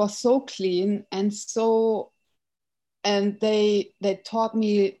place was so clean and they taught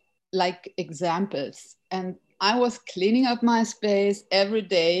me like examples. And I was cleaning up my space every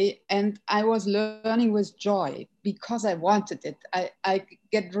day, and I was learning with joy because I wanted it. I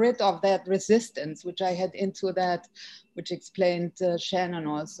get rid of that resistance, which I had into that, which explained Shannon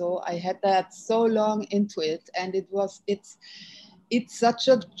also. I had that so long into it, and it's such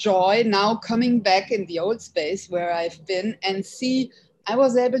a joy now coming back in the old space where I've been and see I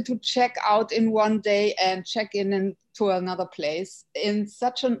was able to check out in one day and check in into another place in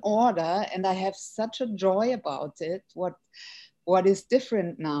such an order, and I have such a joy about it. What is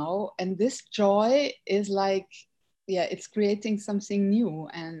different now, and this joy is like, yeah, it's creating something new,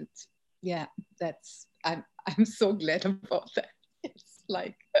 and yeah, I'm so glad about that. It's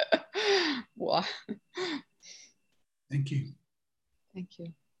like, wow. Thank you. Thank you.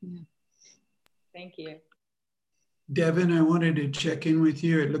 Yeah. Thank you. Devin, I wanted to check in with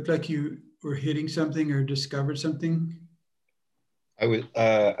you. It looked like you were hitting something or discovered something. I was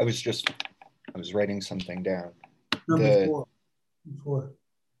writing something down. No, before.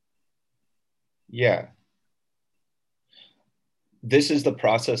 Yeah. This is the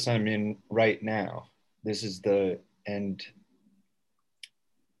process I'm in right now. And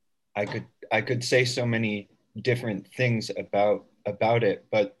I could say so many different things about it,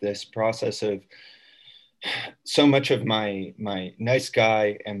 but this process of so much of my nice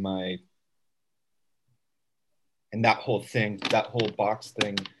guy and my that whole thing, that whole box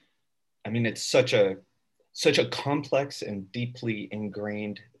thing, I mean, it's such a complex and deeply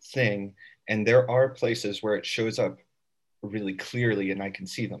ingrained thing. And there are places where it shows up really clearly and I can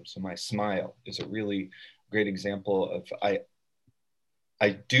see them. So my smile is a really great example of, I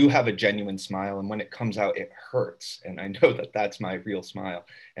do have a genuine smile, and when it comes out, it hurts. And I know that that's my real smile.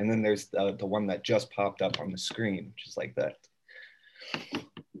 And then there's the one that just popped up on the screen, which is like that.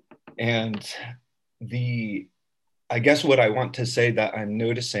 And I guess what I want to say that I'm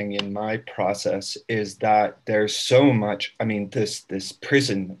noticing in my process is that there's so much, I mean, this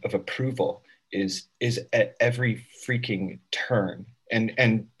prison of approval is at every freaking turn.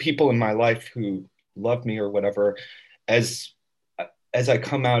 And people in my life who love me or whatever, as I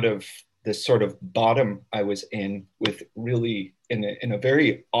come out of this sort of bottom I was in, with really in a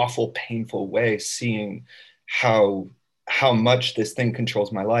very awful, painful way, seeing how much this thing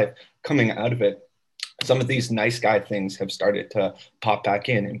controls my life, coming out of it, some of these nice guy things have started to pop back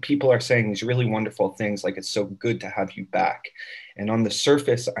in, and people are saying these really wonderful things like, it's so good to have you back. And on the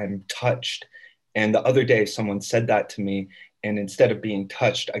surface, I'm touched. And the other day someone said that to me, and instead of being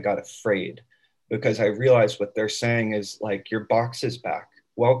touched, I got afraid, because I realized what they're saying is like, your box is back,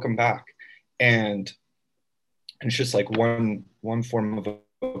 welcome back. And it's just like one form of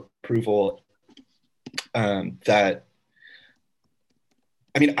approval that,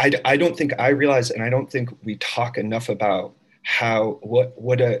 I mean, I don't think I realize, and I don't think we talk enough about how,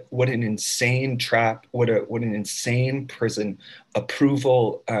 what an insane trap, what an insane prison,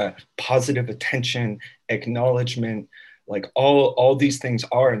 approval, positive attention, acknowledgement, like all these things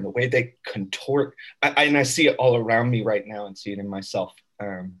are, and the way they contort. And I see it all around me right now, and see it in myself.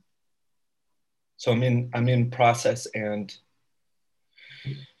 So I'm in process, and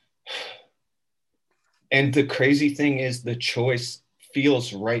the crazy thing is, the choice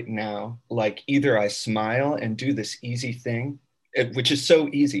feels right now like either I smile and do this easy thing, which is so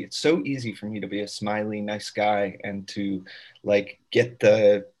easy. It's so easy for me to be a smiley, nice guy, and to like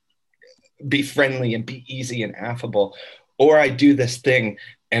be friendly and be easy and affable. Or I do this thing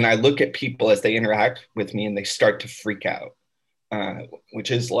and I look at people as they interact with me and they start to freak out,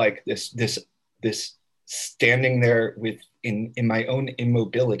 which is like this standing there in my own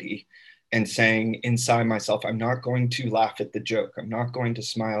immobility, and saying inside myself, I'm not going to laugh at the joke. I'm not going to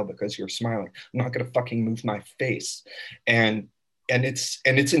smile because you're smiling. I'm not going to fucking move my face. And it's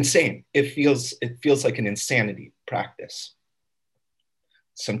insane. It feels like an insanity practice.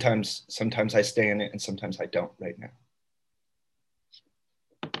 Sometimes I stay in it, and sometimes I don't right now.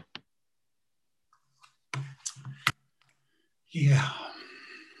 Yeah.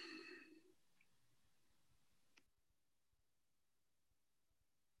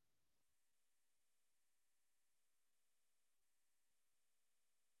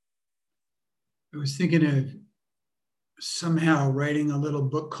 I was thinking of somehow writing a little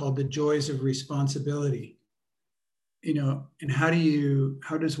book called The Joys of Responsibility. You know, and how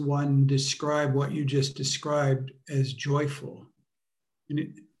does one describe what you just described as joyful?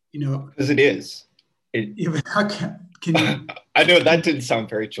 And because it is. Even how can you? I know that didn't sound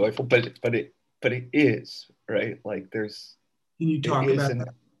very joyful, but it is, right? Like there's. Can you talk about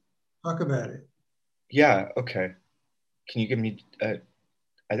that? Talk about it. Yeah. Okay. Can you give me?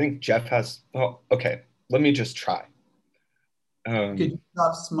 I think Jeff has. Oh, okay. Let me just try. Could you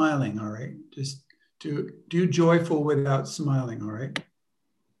stop smiling? All right. Just do joyful without smiling. All right.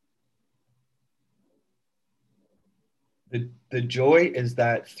 The joy is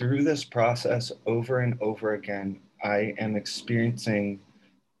that through this process, over and over again, I am experiencing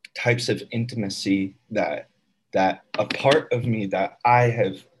types of intimacy that a part of me that I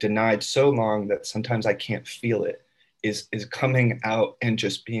have denied so long that sometimes I can't feel it is coming out and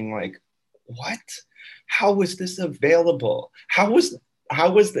just being like, what? How was this available? How was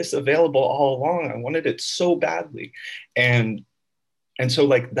this available all along? I wanted it so badly. And so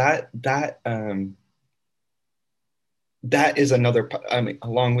like that is another, I mean,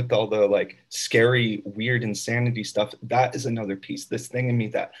 along with all the like scary, weird insanity stuff, that is another piece. This thing in me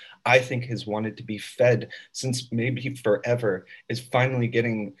that I think has wanted to be fed since maybe forever is finally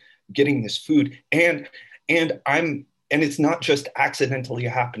getting this food. And it's not just accidentally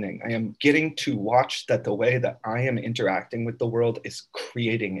happening. I am getting to watch that the way that I am interacting with the world is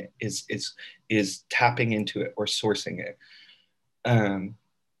creating it, is tapping into it or sourcing it.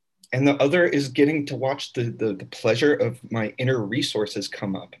 And the other is getting to watch the pleasure of my inner resources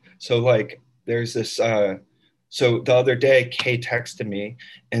come up. So like there's this, so the other day, Kay texted me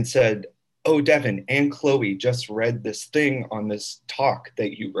and said, oh, Devin, and Chloe just read this thing on this talk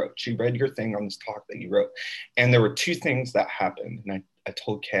that you wrote. She read your thing on this talk that you wrote. And there were two things that happened. And I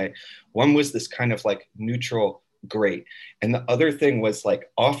told Kay, one was this kind of like neutral great. And the other thing was like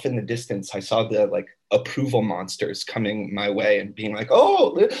off in the distance, I saw the like approval monsters coming my way and being like,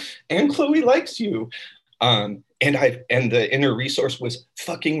 oh, Aunt Chloe likes you. And the inner resource was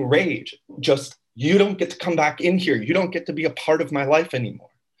fucking rage. Just, you don't get to come back in here. You don't get to be a part of my life anymore.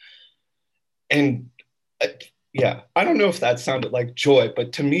 And yeah, I don't know if that sounded like joy,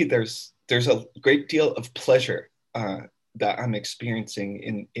 but to me, there's a great deal of pleasure that I'm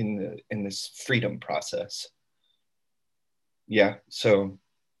experiencing in this freedom process. Yeah, so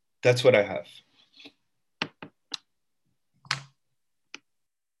that's what I have.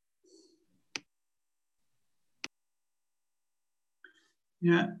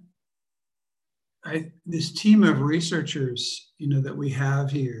 Yeah, this team of researchers, that we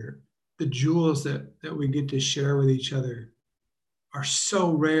have here, the jewels that we get to share with each other are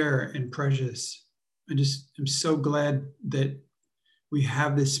so rare and precious. I'm so glad that we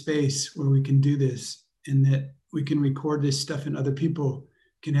have this space where we can do this and that we can record this stuff and other people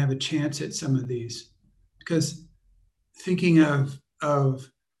can have a chance at some of these. Because thinking of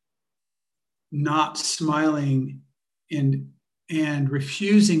not smiling and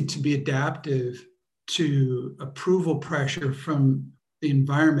refusing to be adaptive to approval pressure from the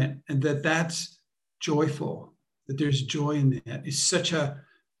environment, and that's joyful, that there's joy in that, is such a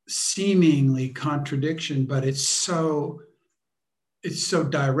seemingly contradiction, but it's so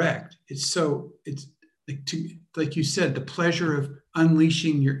direct. It's like you said, the pleasure of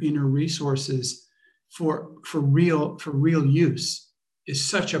unleashing your inner resources for real use is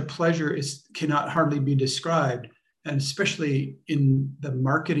such a pleasure. It cannot hardly be described. And especially in the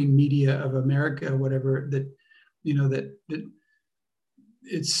marketing media of America, whatever, that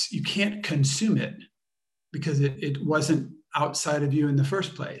it's, you can't consume it because it wasn't outside of you in the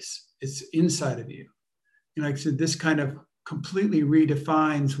first place. It's inside of you. Like I said, this kind of completely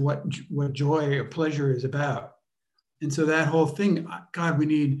redefines what joy or pleasure is about. And so that whole thing, God, we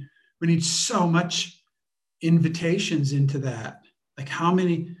need so much invitations into that. Like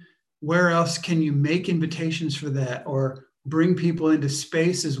where else can you make invitations for that, or bring people into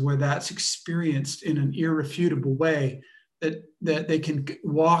spaces where that's experienced in an irrefutable way, that they can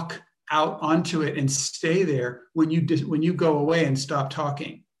walk out onto it and stay there when you go away and stop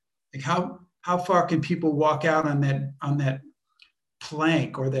talking? Like how far can people walk out on that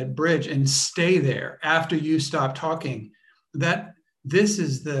plank or that bridge and stay there after you stop talking? This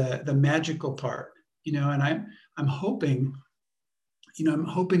is the magical part, and I'm hoping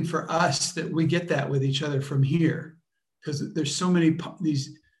for us that we get that with each other from here, because there's so many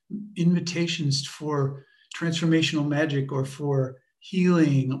these invitations for transformational magic or for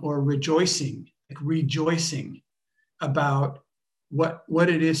healing or rejoicing about what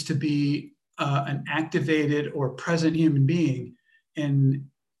it is to be an activated or present human being, and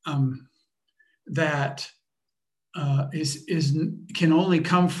that can only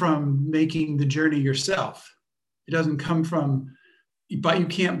come from making the journey yourself. It doesn't come from, but you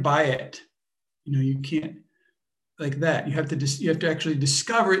can't buy it. You can't like that. You have to actually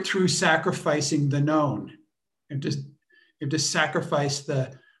discover it through sacrificing the known. You have to sacrifice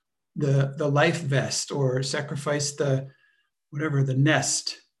the life vest, or sacrifice the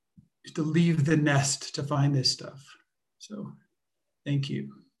nest. You have to leave the nest to find this stuff. So thank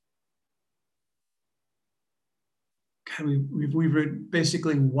you. God, we've read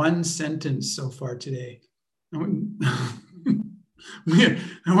basically one sentence so far today. And we're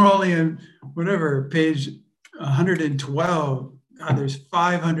only in page 112. God, there's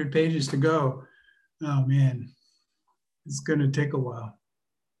 500 pages to go. Oh man, it's going to take a while.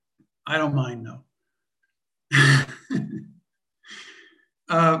 I don't mind though.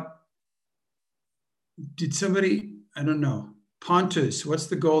 Did somebody, I don't know, Pontus, what's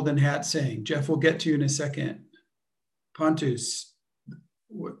the golden hat saying? Jeff, we'll get to you in a second. Pontus,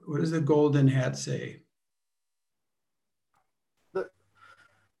 what does the golden hat say?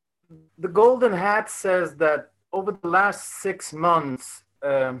 The golden hat says that over the last 6 months,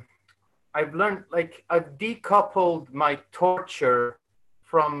 I've learned, I've decoupled my torture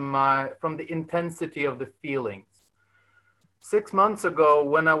from the intensity of the feelings. 6 months ago,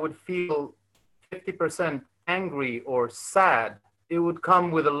 when I would feel 50% angry or sad, it would come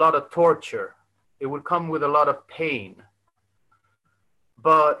with a lot of torture. It would come with a lot of pain.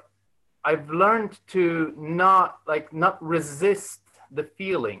 But I've learned to not resist the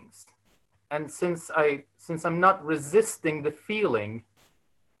feelings. And since I'm not resisting the feeling,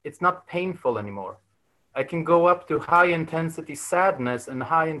 it's not painful anymore. I can go up to high intensity sadness and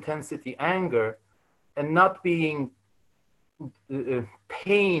high intensity anger and not being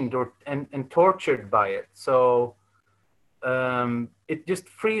pained and tortured by it. So it just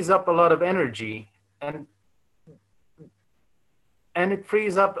frees up a lot of energy. And and it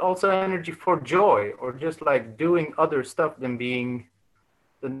frees up also energy for joy, or just like doing other stuff than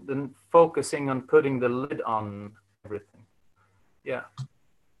focusing on putting the lid on everything. Yeah.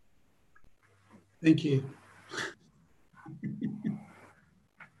 Thank you.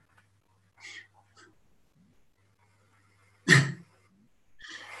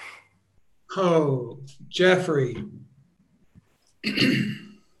 Oh, Jeffrey.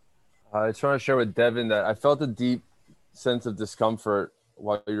 I just want to share with Devin that I felt a deep sense of discomfort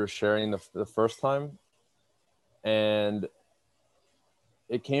while you were sharing the first time. And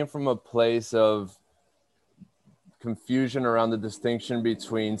it came from a place of confusion around the distinction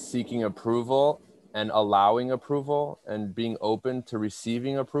between seeking approval and allowing approval and being open to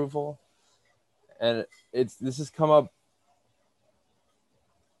receiving approval. And this has come up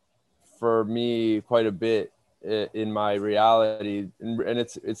for me quite a bit in my reality. And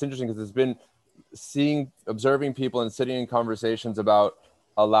it's interesting because it's been observing people and sitting in conversations about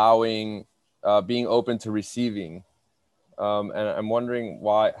allowing, being open to receiving. And I'm wondering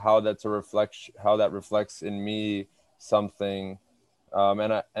how that reflects in me something.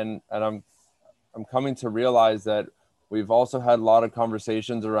 And I'm coming to realize that we've also had a lot of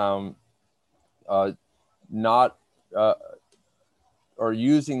conversations around or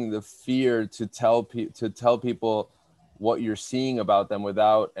using the fear to tell people what you're seeing about them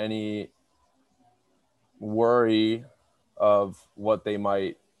without any worry of what they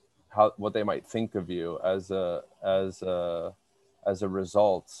might think of you as a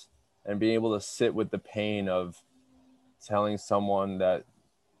result, and being able to sit with the pain of telling someone that,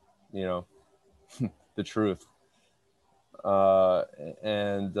 you know, the truth.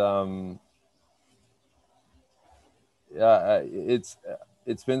 Yeah,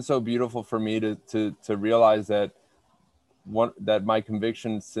 it's been so beautiful for me to realize that that my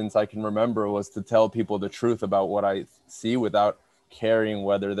conviction since I can remember was to tell people the truth about what I see without caring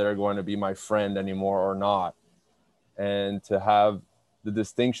whether they're going to be my friend anymore or not. And to have the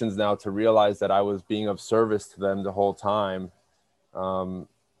distinctions now, to realize that I was being of service to them the whole time.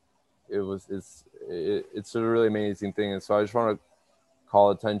 It's a really amazing thing. And so I just want to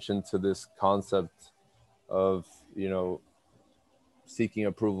call attention to this concept of, you know, seeking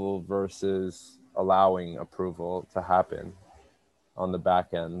approval versus allowing approval to happen on the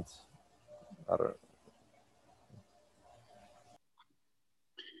back end. I don't know.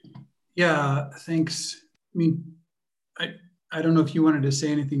 Yeah, thanks. I mean, I don't know if you wanted to say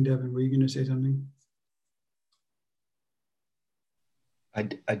anything, Devin. Were you going to say something?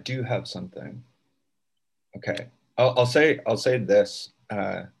 I do have something. Okay, I'll say this.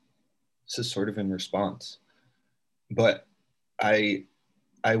 This is sort of in response, but I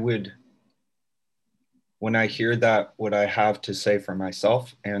would, when I hear that, what I have to say for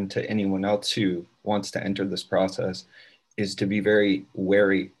myself and to anyone else who wants to enter this process is to be very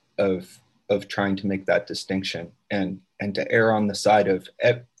wary of trying to make that distinction, and to err on the side of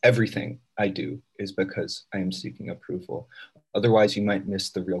everything I do is because I am seeking approval. Otherwise, you might miss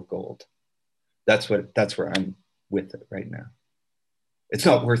the real gold. That's where I'm with it right now. It's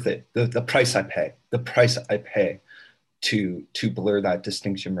not worth it. The price I pay to blur that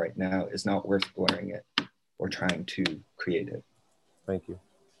distinction right now is not worth blurring it or trying to create it. Thank you.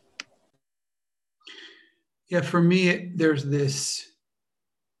 Yeah, for me, there's this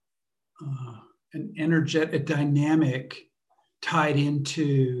an energetic dynamic tied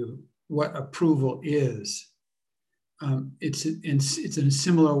into what approval is. It's in a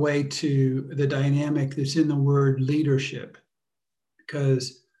similar way to the dynamic that's in the word leadership,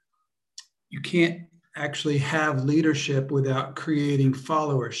 because you can't actually have leadership without creating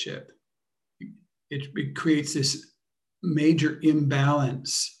followership. It creates this major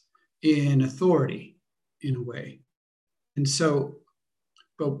imbalance in authority in a way. And so,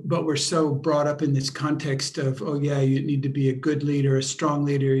 but we're so brought up in this context of, oh yeah, you need to be a good leader, a strong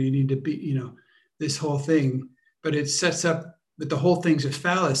leader, you need to be, you know, this whole thing. But it sets up, but the whole thing's a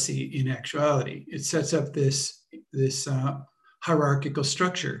fallacy in actuality. It sets up this hierarchical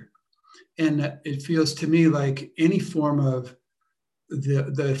structure. And it feels to me like any form of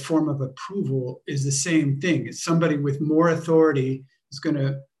the form of approval is the same thing. It's somebody with more authority is going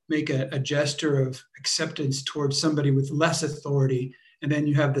to make a gesture of acceptance towards somebody with less authority. And then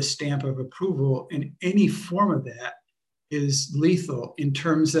you have the stamp of approval. And any form of that is lethal in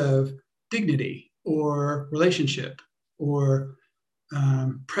terms of dignity or relationship or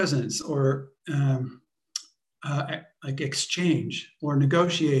presence or like exchange or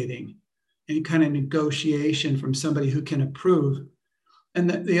negotiating. Any kind of negotiation from somebody who can approve. And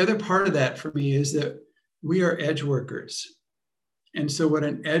the other part of that for me is that we are edge workers. And so what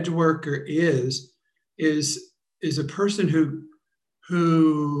an edge worker is a person who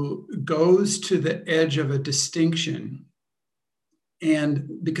who goes to the edge of a distinction, and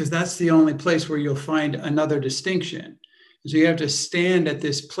because that's the only place where you'll find another distinction. So you have to stand at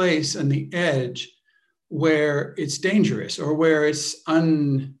this place on the edge where it's dangerous or where it's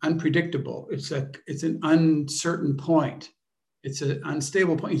unpredictable. It's an uncertain point. It's an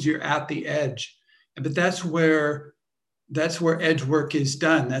unstable point. You're at the edge, but that's where edge work is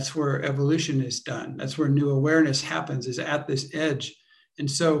done. That's where evolution is done. That's where new awareness happens, is at this edge. And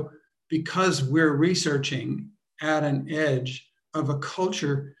so because we're researching at an edge of a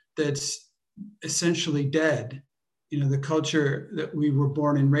culture that's essentially dead, the culture that we were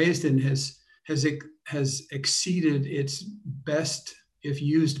born and raised in has exceeded its best if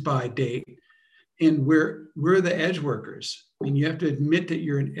used by date. And we're the edge workers. I mean, you have to admit that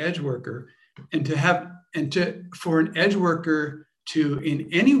you're an edge worker, and for an edge worker to in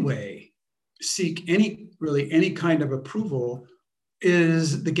any way seek any kind of approval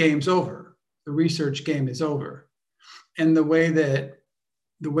is the game's over. The research game is over. And the way that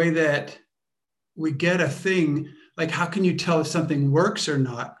we get a thing, like how can you tell if something works or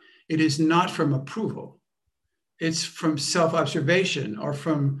not? It is not from approval. It's from self-observation or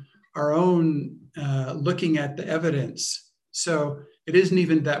from our own looking at the evidence. So it isn't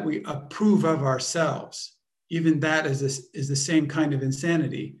even that we approve of ourselves. Even that is the same kind of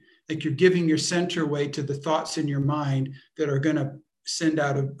insanity. Like you're giving your center weight to the thoughts in your mind that are going to send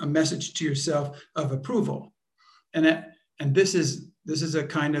out a message to yourself of approval. And this is a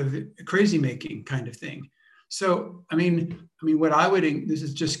kind of crazy making kind of thing. So, I mean, what I would, this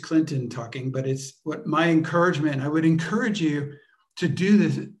is just Clinton talking, but it's what my encouragement, I would encourage you to do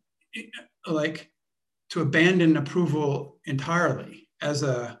this, like to abandon approval entirely as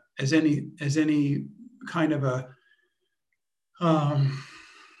any kind of a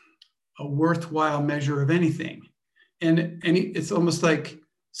worthwhile measure of anything. And it's almost like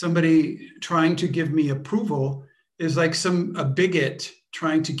somebody trying to give me approval is like a bigot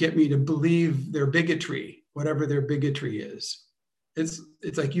trying to get me to believe their bigotry, whatever their bigotry is. It's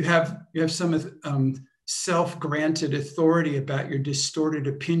like you have some self-granted authority about your distorted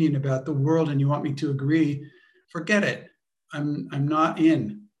opinion about the world, and you want me to agree. Forget it. I'm not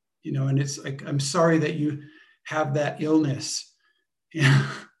in, and it's like, I'm sorry that you have that illness. Yeah.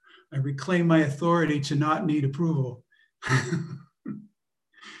 I reclaim my authority to not need approval.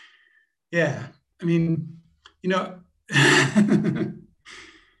 Yeah, I mean,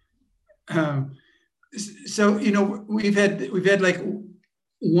 so we've had like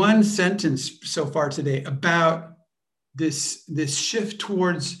one sentence so far today about this shift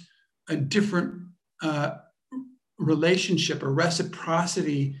towards a different relationship or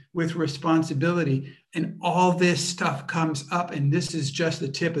reciprocity with responsibility, and all this stuff comes up, and this is just the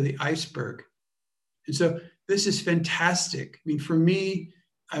tip of the iceberg. And so this is fantastic. I mean, for me,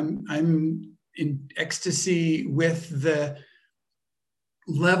 I'm in ecstasy with the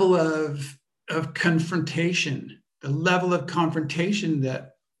level of confrontation, the level of confrontation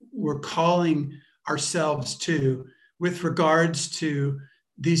that we're calling ourselves to with regards to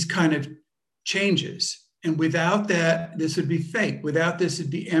these kind of changes. And without that, this would be fake. Without this,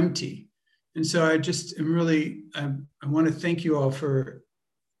 it'd be empty. And so I just am really, I want to thank you all for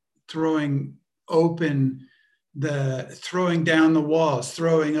throwing down the walls,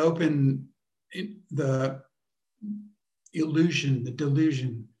 throwing open the illusion, the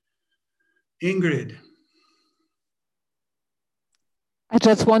delusion. Ingrid. I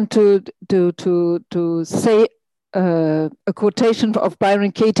just want to say a quotation of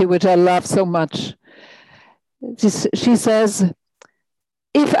Byron Katie, which I love so much. She says,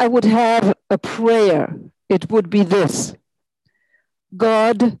 if I would have a prayer, it would be this: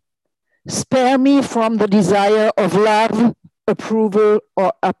 God, spare me from the desire of love, approval,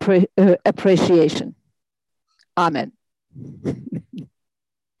 or appreciation. Amen.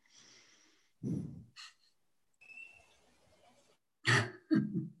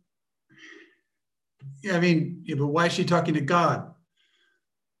 Yeah, I mean, but why is she talking to God?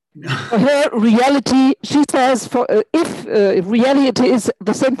 For her, reality, she says, if reality is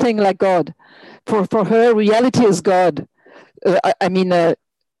the same thing like God, for her, reality is God.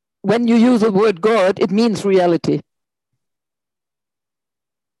 When you use the word God, it means reality.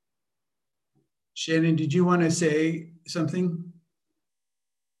 Shannon, did you want to say something?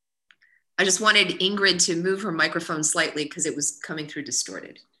 I just wanted Ingrid to move her microphone slightly because it was coming through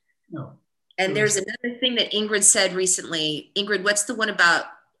distorted. No. And there's another thing that Ingrid said recently. Ingrid, what's the one about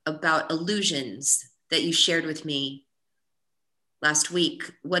illusions that you shared with me last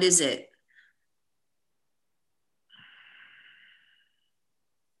week? What is it?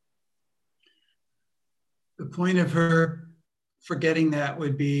 The point of her forgetting that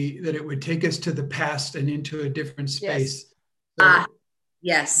would be that it would take us to the past and into a different space. Yes. So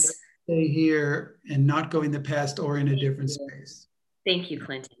Yes. stay here and not go in the past or in a different space. Thank you,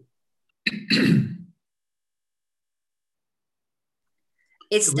 Clinton.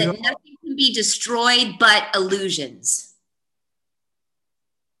 It's that nothing can be destroyed but illusions.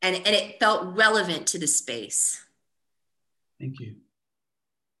 And it felt relevant to the space. Thank you.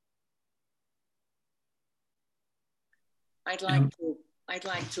 I'd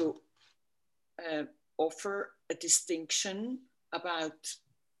like to offer a distinction about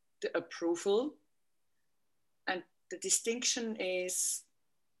the approval. And the distinction is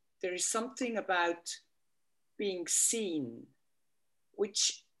there is something about being seen,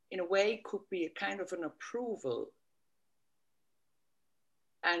 which in a way could be a kind of an approval.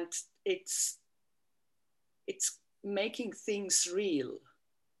 And it's making things real.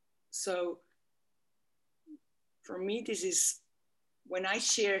 So for me, this is when I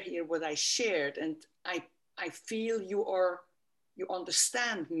share here what I shared, and I feel you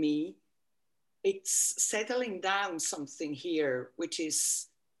understand me. It's settling down something here, which is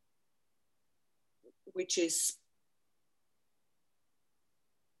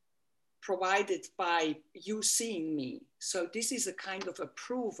provided by you seeing me. So this is a kind of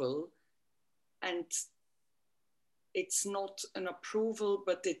approval, and it's not an approval,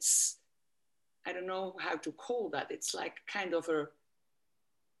 but it's, I don't know how to call that. It's like kind of a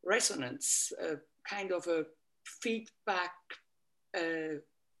resonance, kind of a feedback,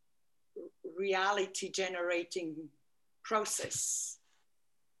 reality generating process.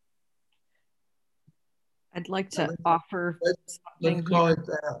 I'd like to offer let's call it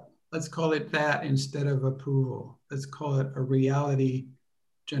that. Let's call it that instead of approval. Let's call it a reality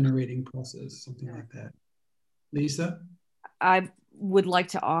generating process, something like that. Lisa? I would like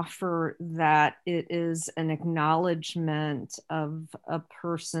to offer that it is an acknowledgement of a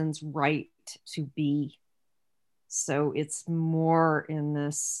person's right to be. So it's more in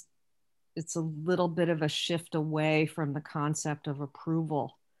this, it's a little bit of a shift away from the concept of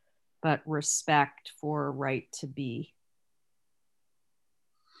approval, but respect for a right to be.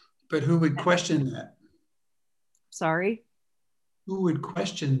 But who would question that? Sorry? Who would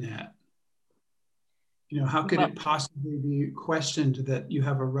question that? You know, how could it possibly be questioned that you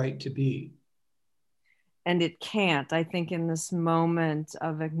have a right to be? And it can't. I think in this moment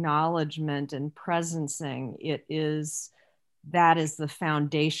of acknowledgement and presencing, that is the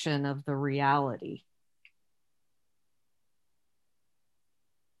foundation of the reality.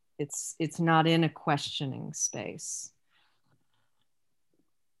 It's not in a questioning space.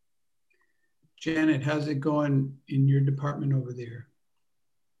 Janet, how's it going in your department over there?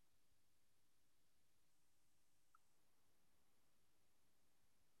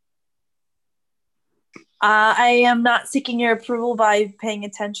 I am not seeking your approval by paying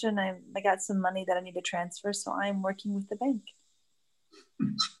attention. I got some money that I need to transfer, so I'm working with the bank.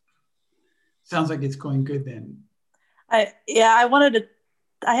 Sounds like it's going good then. I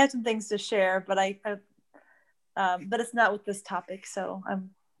have some things to share, but but it's not with this topic, so I'm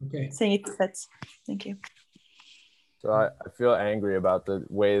saying it fits. Thank you. So I feel angry about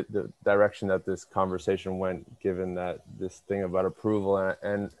the direction that this conversation went, given that this thing about approval.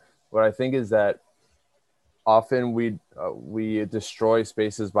 And what I think is that often we destroy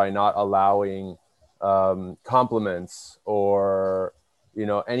spaces by not allowing compliments or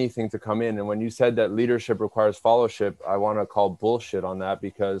anything to come in. And when you said that leadership requires fellowship, I want to call bullshit on that,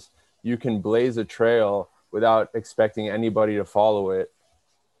 because you can blaze a trail without expecting anybody to follow it,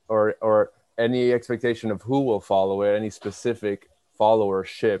 or any expectation of who will follow it, any specific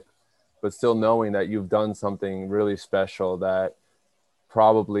followership, but still knowing that you've done something really special, that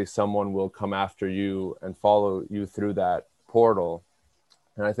probably someone will come after you and follow you through that portal.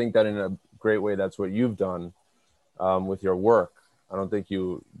 And I think that in a great way, that's what you've done with your work. I don't think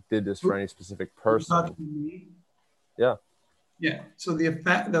you did this for any specific person. Yeah. Yeah. So the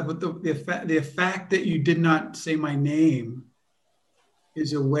fact that you did not say my name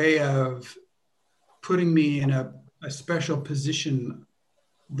is a way of putting me in a special position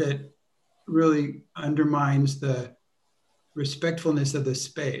that really undermines the respectfulness of the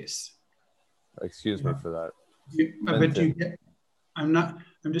space. Excuse me for that.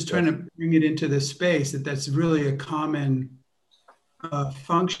 I'm just trying to bring it into this space that's really a common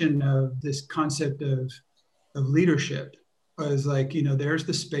function of this concept of leadership. Is like, there's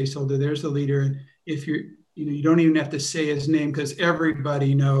the space holder, there's the leader. If you don't even have to say his name because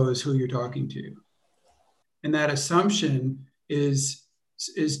everybody knows who you're talking to. And that assumption is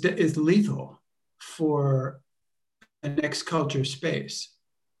lethal for a next culture space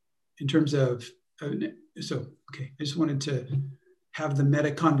in terms of, so Okay, I just wanted to have the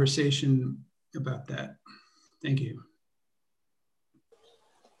meta conversation about that. Thank you.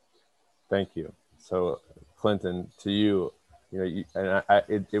 Thank you. So, Clinton, to you,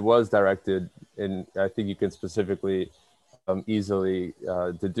 it was directed, and I think you can specifically easily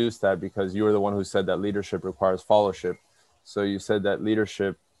deduce that because you were the one who said that leadership requires followership. So you said that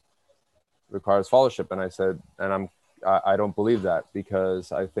leadership requires followership, and I said, and I don't believe that,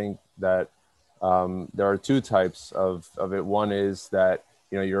 because I think that there are two types of it. One is that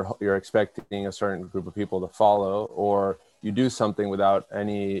you're expecting a certain group of people to follow, or you do something without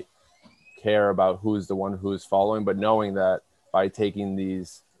any care about who's the one who's following, but knowing that by taking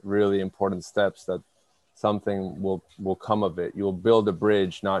these really important steps that something will come of it. You'll build a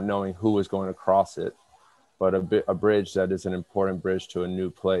bridge not knowing who is going to cross it, but a bridge that is an important bridge to a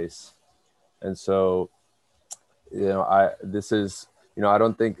new place. And so, I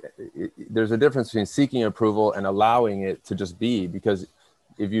don't think there's a difference between seeking approval and allowing it to just be, because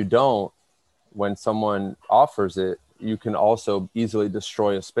if you don't, when someone offers it, you can also easily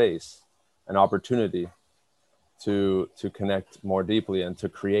destroy a space, an opportunity to connect more deeply and to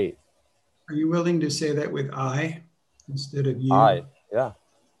create. Are you willing to say that with I instead of you? I, yeah,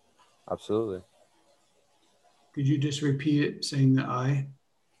 absolutely. Could you just repeat it, saying the I?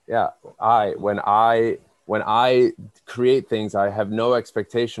 Yeah, when I create things, I have no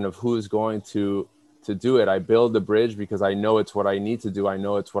expectation of who is going to do it. I build the bridge because I know it's what I need to do. I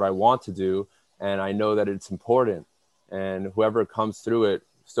know it's what I want to do, and I know that it's important. And whoever comes through it,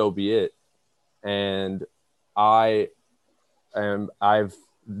 so be it. And I've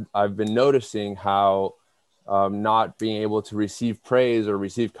been noticing how not being able to receive praise or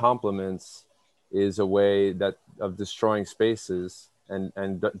receive compliments is a way of destroying spaces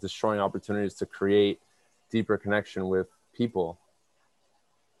and destroying opportunities to create deeper connection with people.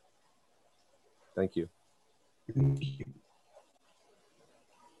 Thank you. Thank you.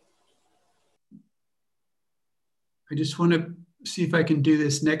 I just want to see if I can do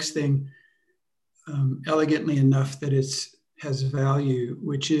this next thing elegantly enough that it has value,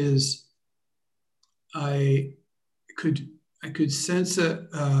 which is I could sense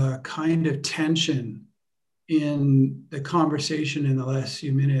a kind of tension in the conversation in the last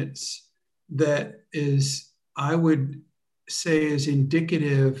few minutes that is, I would say, is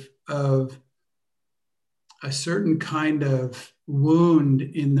indicative of a certain kind of wound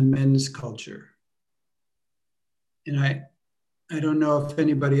in the men's culture. And I don't know if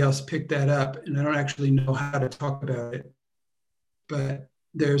anybody else picked that up, and I don't actually know how to talk about it, but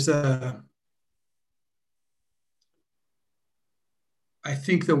there's I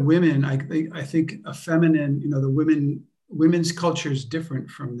think the women, I think a feminine, the women's culture is different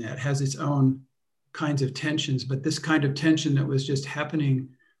from that, has its own kinds of tensions, but this kind of tension that was just happening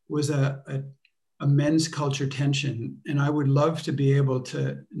was a men's culture tension. And I would love to be able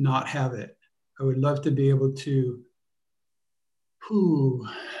to not have it. I would love to be able to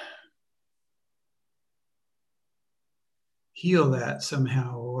heal that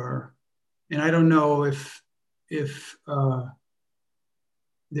somehow, and I don't know if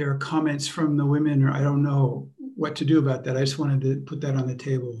there are comments from the women, or I don't know what to do about that. I just wanted to put that on the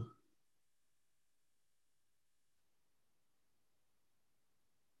table.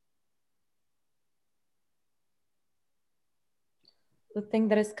 The thing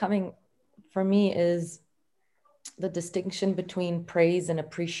that is coming for me is the distinction between praise and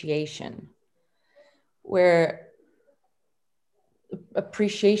appreciation, where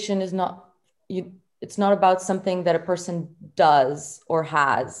appreciation is not, it's not about something that a person does or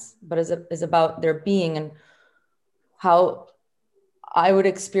has, but is about their being, and how I would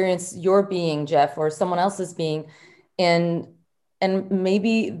experience your being, Jeff, or someone else's being. And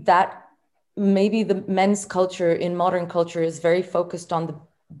maybe the men's culture in modern culture is very focused on the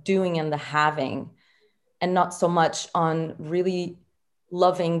doing and the having, and not so much on really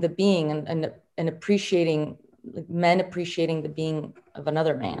loving the being and appreciating, like men appreciating the being of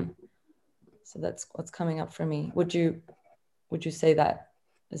another man. So that's what's coming up for me. Would you say that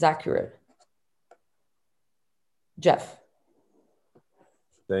is accurate? Jeff.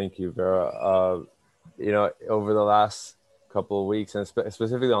 Thank you, Vera. Over the last couple of weeks, and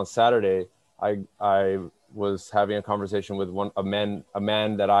specifically on Saturday, I was having a conversation with a man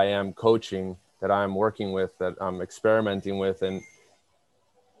that I am coaching, that I am working with, that I'm experimenting with, and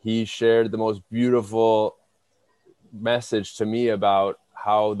he shared the most beautiful message to me about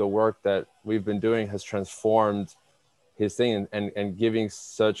how the work that we've been doing has transformed his thing, and giving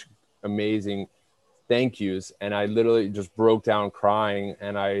such amazing thank yous. And I literally just broke down crying,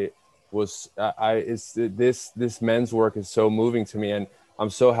 and this men's work is so moving to me. And I'm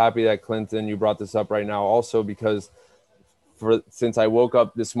so happy that Clinton, you brought this up right now also, because since I woke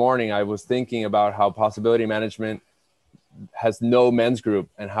up this morning, I was thinking about how possibility management has no men's group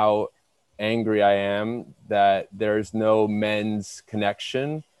and how angry I am that there's no men's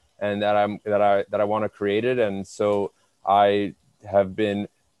connection, and that I want to create it. And so I have been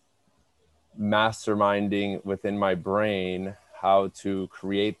masterminding within my brain how to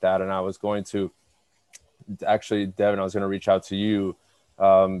create that. And I was going to actually, Devin, I was going to reach out to you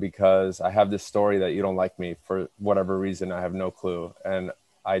because I have this story that you don't like me for whatever reason. I have no clue. And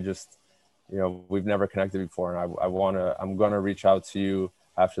I just, we've never connected before. And I'm going to reach out to you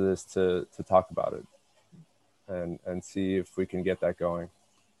after this to talk about it and see if we can get that going.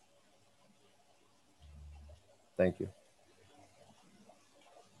 Thank you.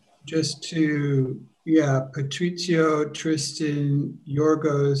 Just to, Patrizio, Tristan,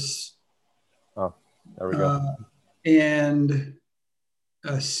 Yorgos. Oh, there we go. And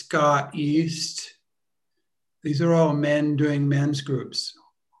Scott East. These are all men doing men's groups.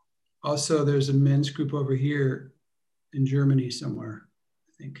 Also, there's a men's group over here in Germany somewhere,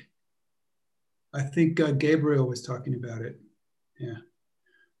 I think Gabriel was talking about it. Yeah.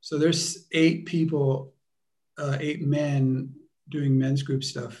 So there's 8 people, 8 men doing men's group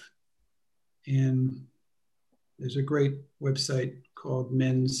stuff. And there's a great website called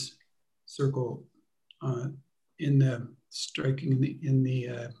Men's Circle in the Start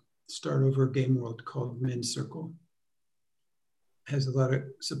Over game world called Men's Circle. Has a lot of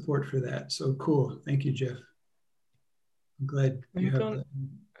support for that. So cool. Thank you, Jeff. I'm glad you have the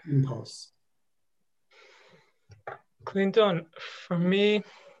impulse. Clinton, for me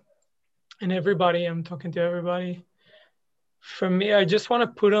and everybody, I'm talking to everybody. For me, I just want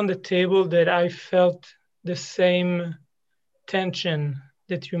to put on the table that I felt the same tension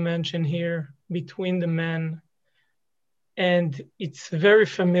that you mentioned here between the men. And it's very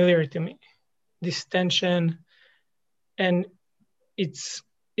familiar to me, this tension. And it's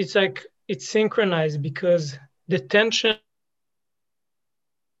like it's synchronized, because the tension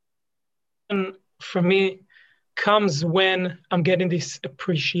for me comes when I'm getting these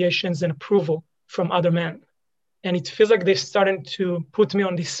appreciations and approval from other men. And it feels like they're starting to put me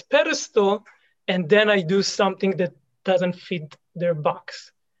on this pedestal, and then I do something that doesn't fit their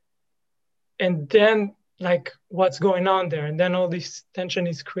box. And then, like, what's going on there? And then all this tension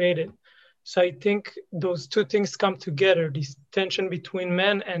is created. So I think those two things come together, this tension between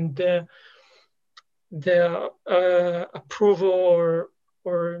men and the approval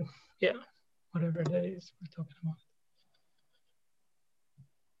or whatever that is we're talking about.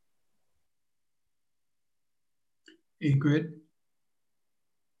 Ingrid?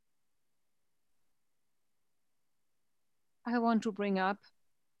 I want to bring up,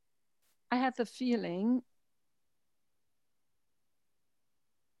 I had the feeling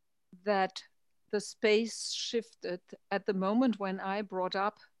that the space shifted at the moment when I brought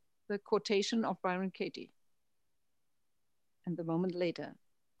up the quotation of Byron Katie, and the moment later.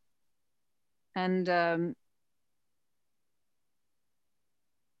 And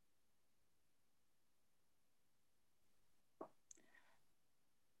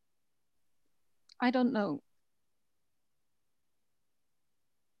I don't know.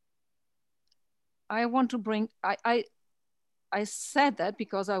 I want to bring, I said that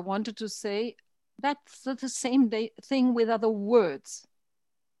because I wanted to say that's the same thing with other words.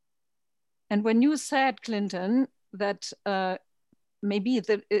 And when you said, Clinton, that maybe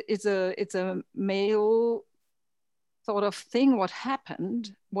it's a male sort of thing, what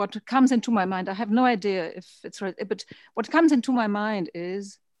happened, what comes into my mind, I have no idea if it's right, but what comes into my mind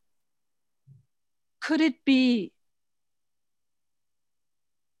is, could it be,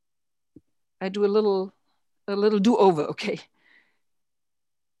 I do a little do-over, okay.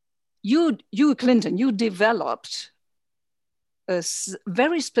 You, Clinton, you developed a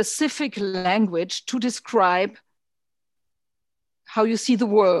very specific language to describe how you see the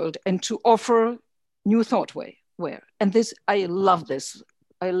world and to offer new thought where. And this, I love this.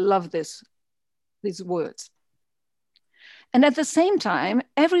 I love these words. And at the same time,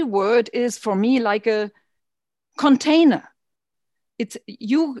 every word is for me like a container. It's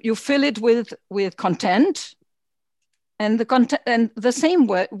you fill it with content, and the same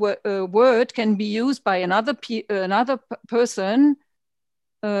word can be used by another person,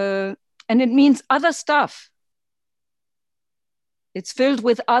 and it means other stuff. It's filled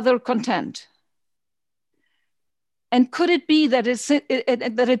with other content. And could it be that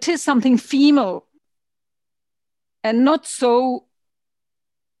it is something female and not so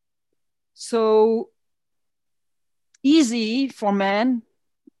easy for men,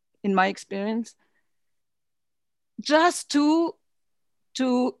 in my experience, just to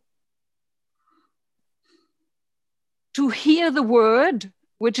to hear the word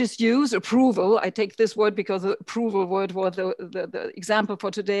which is used, approval. I take this word because the approval word was the example for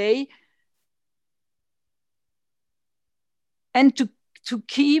today. And to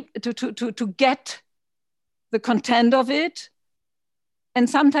get the content of it. And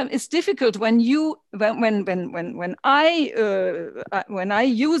sometimes it's difficult when I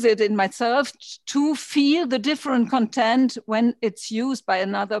use it in myself to feel the different content when it's used by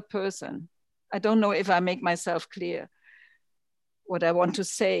another person. I don't know if I make myself clear what I want to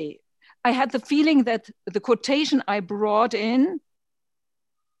say. I had the feeling that the quotation I brought in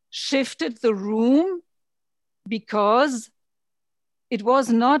shifted the room because it was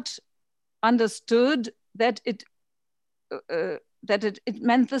not understood that it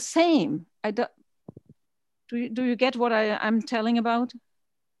meant the same. Do you get what I'm telling about?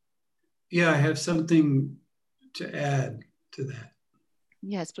 Yeah, I have something to add to that.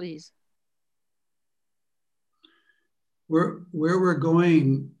 Yes, please. Where we're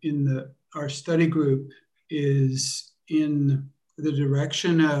going in our study group is in the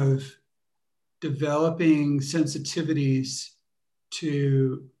direction of developing sensitivities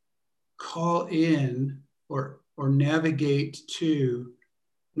to call in or navigate to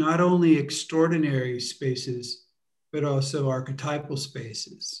not only extraordinary spaces, but also archetypal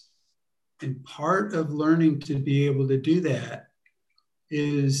spaces. And part of learning to be able to do that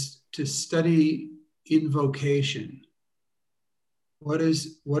is to study invocation. What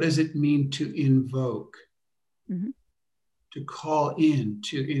does it mean to invoke? Mm-hmm. To call in,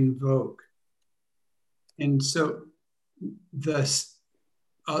 to invoke. And so the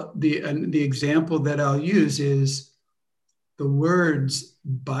example that I'll use is the words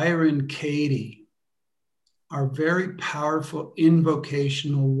Byron Katie are very powerful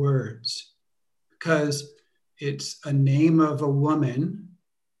invocational words because it's a name of a woman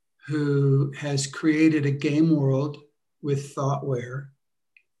who has created a game world with thoughtware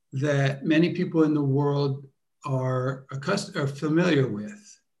that many people in the world are familiar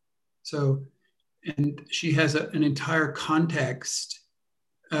with. So, and she has an entire context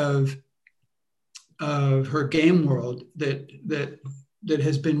of her game world that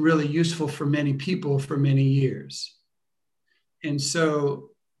has been really useful for many people for many years. And so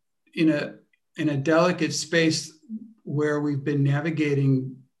in a delicate space where we've been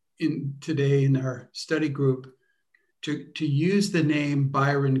navigating today in our study group, to use the name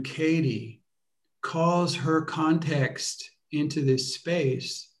Byron Katie calls her context into this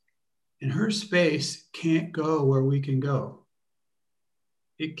space, and her space can't go where we can go.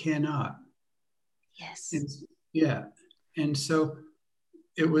 It cannot. Yes. And so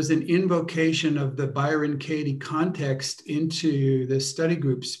it was an invocation of the Byron Katie context into the study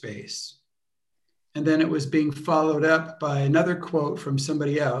group space. And then it was being followed up by another quote from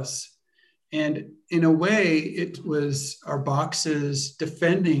somebody else. And in a way, it was our boxes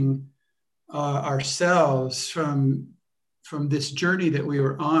defending ourselves from this journey that we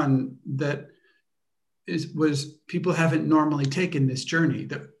were on that was people haven't normally taken this journey.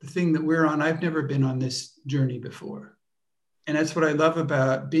 The thing that we're on, I've never been on this journey before. And that's what I love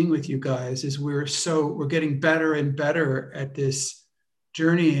about being with you guys is we're getting better and better at this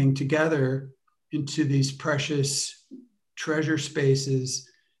journeying together into these precious treasure spaces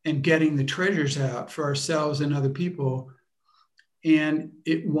and getting the treasures out for ourselves and other people. And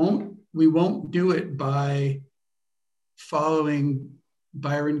we won't do it by following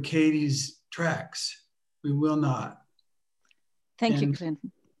Byron Katie's tracks. We will not. Thank you,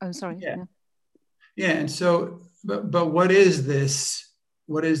 Clinton. I'm sorry. Yeah. And so, but what is this?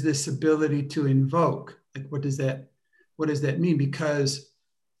 What is this ability to invoke? Like, what does that mean? Because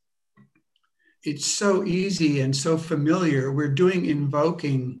it's so easy and so familiar. We're doing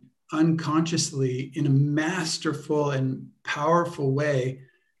invoking unconsciously in a masterful and powerful way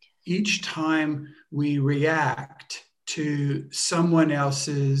each time we react to someone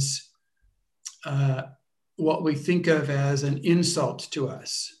else's what we think of as an insult to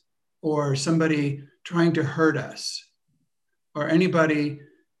us, or somebody trying to hurt us, or anybody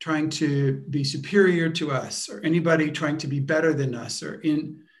trying to be superior to us, or anybody trying to be better than us, or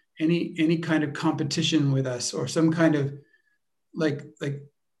in any kind of competition with us, or some kind of like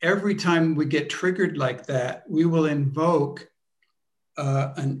every time we get triggered like that, we will invoke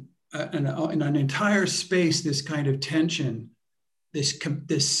in an entire space this kind of tension,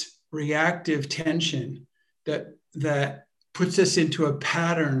 this reactive tension that puts us into a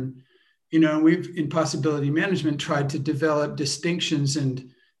pattern. We've in possibility management tried to develop distinctions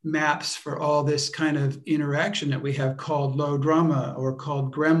and maps for all this kind of interaction that we have called low drama, or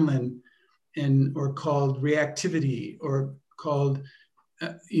called gremlin, or called reactivity, or called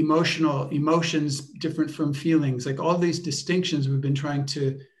emotions different from feelings, like all these distinctions we've been trying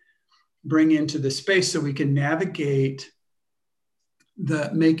to bring into the space so we can navigate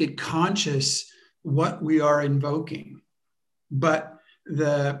make it conscious what we are invoking. But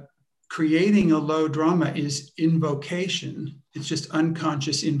the creating a low drama is invocation. It's just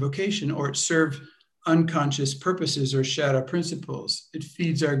unconscious invocation, or it serves unconscious purposes or shadow principles. It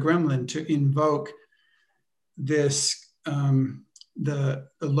feeds our gremlin to invoke this, the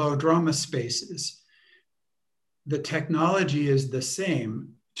low drama spaces. The technology is the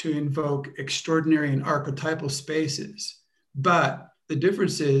same to invoke extraordinary and archetypal spaces, but the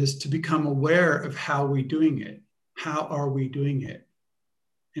difference is to become aware of how we're doing it. How are we doing it?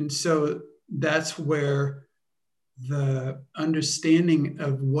 And so that's where the understanding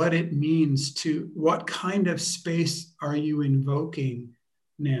of what it means to, what kind of space are you invoking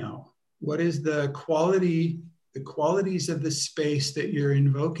now? What is the qualities of the space that you're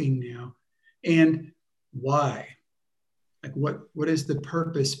invoking now? And why? Like what is the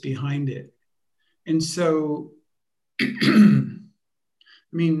purpose behind it? And so,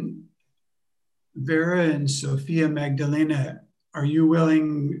 I mean, Vera and Sophia Magdalena, are you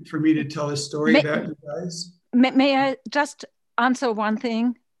willing for me to tell a story about you guys? May I just answer one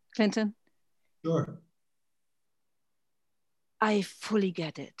thing, Clinton? Sure. I fully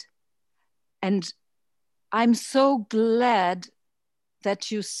get it. And I'm so glad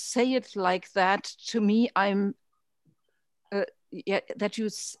that you say it like that to me. I'm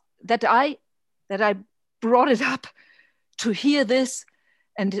that I brought it up to hear this,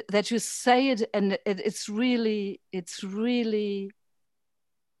 and that you say it, and it's really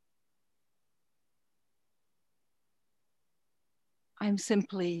I'm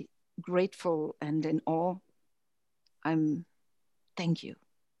simply grateful and in awe. Thank you.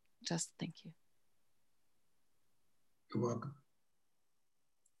 Just thank you. You're welcome.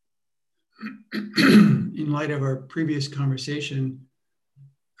 In light of our previous conversation,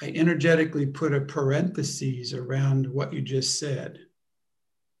 I energetically put a parenthesis around what you just said.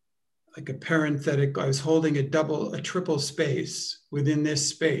 Like a parenthetic, I was holding a triple space. Within this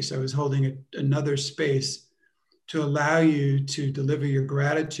space, I was holding another space to allow you to deliver your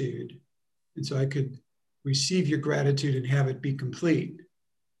gratitude. And so I could receive your gratitude and have it be complete.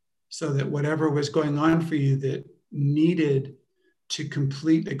 So that whatever was going on for you that needed to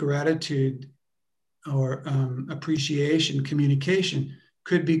complete the gratitude or appreciation, communication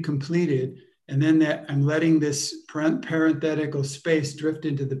could be completed. And then that I'm letting this parenthetical space drift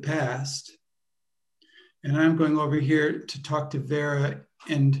into the past. And I'm going over here to talk to Vera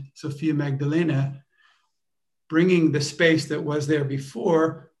and Sophia Magdalena, bringing the space that was there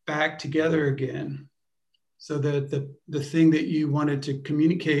before back together again. So that the thing that you wanted to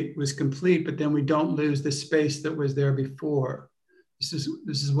communicate was complete, but then we don't lose the space that was there before. This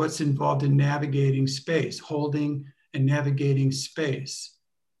is what's involved in navigating space, holding and navigating space.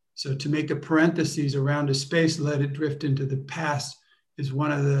 So to make a parenthesis around a space, let it drift into the past, is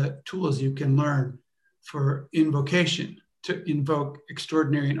one of the tools you can learn for invocation, to invoke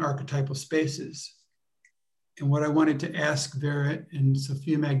extraordinary and archetypal spaces. And what I wanted to ask Vera and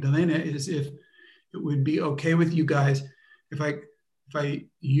Sophia Magdalena is if it would be okay with you guys if I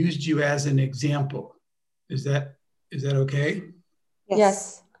used you as an example. Is that okay?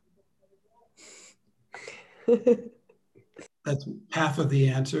 Yes. That's half of the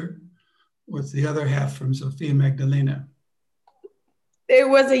answer. What's the other half from Sophia Magdalena? It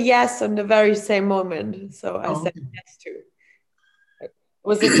was a yes on the very same moment. So I said yes too. It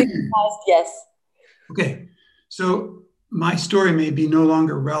was a signified yes. Okay. So my story may be no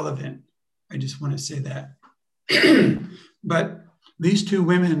longer relevant. I just want to say that. But these two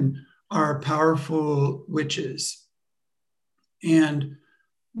women are powerful witches, and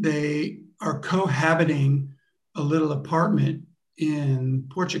they are cohabiting a little apartment in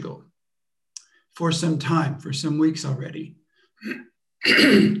Portugal for some time, for some weeks already.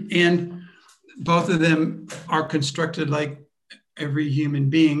 And both of them are constructed like every human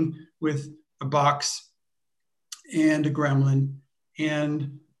being, with a box and a gremlin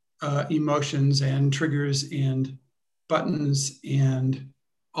and emotions and triggers and buttons and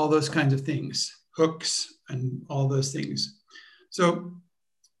all those kinds of things, hooks and all those things. So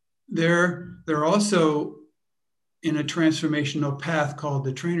they're also in a transformational path called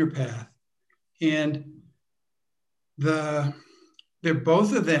the trainer path. And they're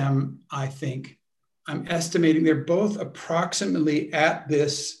both of them, I think, I'm estimating they're both approximately at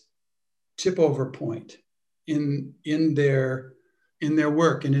this tip over point in their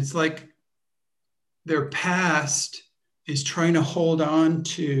work. And it's like their past is trying to hold on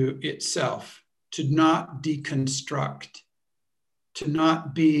to itself, to not deconstruct. to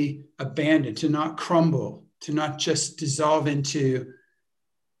not be abandoned, to not crumble, to not just dissolve into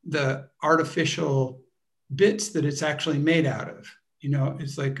the artificial bits that it's actually made out of. You know,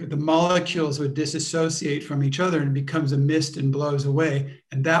 it's like the molecules would disassociate from each other and it becomes a mist and blows away.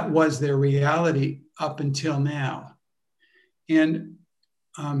 And that was their reality up until now. And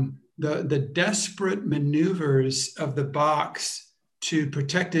the desperate maneuvers of the box to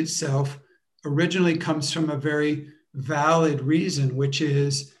protect itself originally comes from a very valid reason, which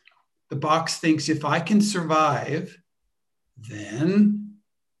is the box thinks if I can survive, then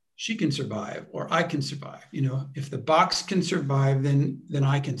she can survive, or I can survive. You know, if the box can survive, then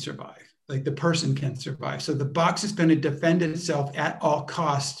I can survive. Like the person can survive. So the box is going to defend itself at all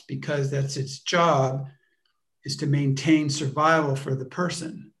costs because that's its job, is to maintain survival for the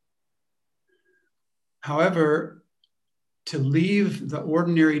person. However, to leave the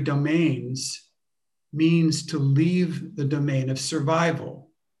ordinary domains means to leave the domain of survival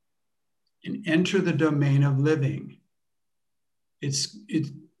and enter the domain of living.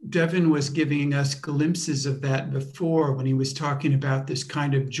 Devin was giving us glimpses of that before when he was talking about this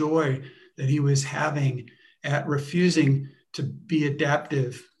kind of joy that he was having at refusing to be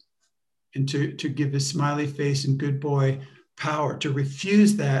adaptive and to give his smiley face and good boy power. To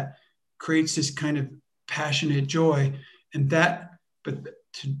refuse that creates this kind of passionate joy. And that, but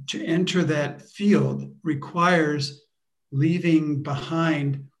to enter that field requires leaving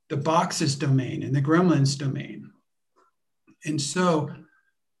behind the box's domain and the gremlin's domain. And so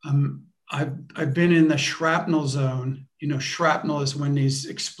I've been in the shrapnel zone. You know, shrapnel is when these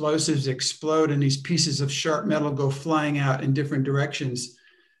explosives explode and these pieces of sharp metal go flying out in different directions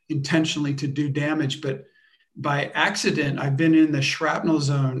intentionally to do damage. But by accident, I've been in the shrapnel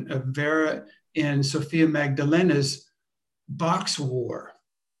zone of Vera and Sophia Magdalena's box war.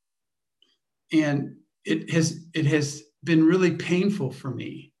 And it has been really painful for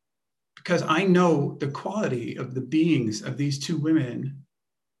me because I know the quality of the beings of these two women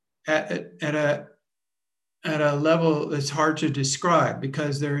at a level that's hard to describe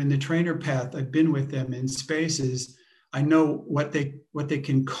because they're in the trainer path. I've been with them in spaces. I know what they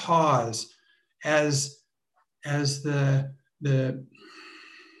can cause as the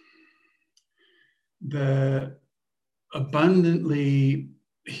abundantly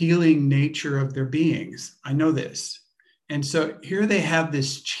healing nature of their beings. I know this. And so here they have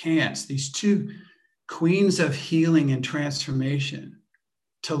this chance, these two queens of healing and transformation,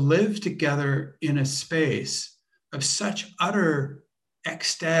 to live together in a space of such utter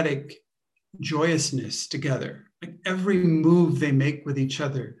ecstatic joyousness together. Like every move they make with each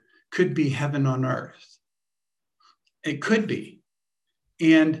other could be heaven on earth. It could be.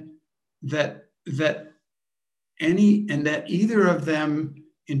 And that either of them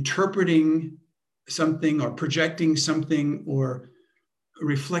interpreting something or projecting something or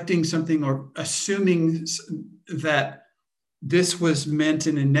reflecting something or assuming that this was meant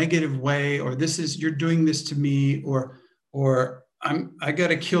in a negative way, or you're doing this to me, or I got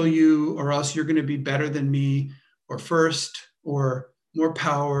to kill you, or else you're going to be better than me, or first, or more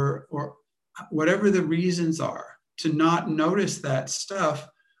power, or whatever the reasons are. To not notice that stuff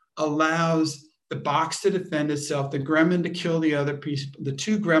allows the box to defend itself, the gremlin to kill the other piece, the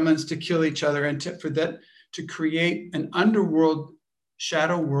two gremlins to kill each other, and to create an underworld,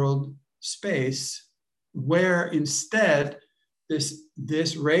 shadow world space where instead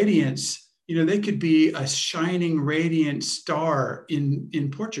this radiance, you know, they could be a shining radiant star in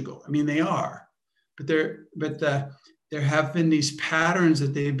Portugal. I mean, they are, but there have been these patterns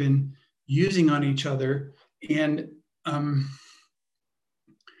that they've been using on each other, and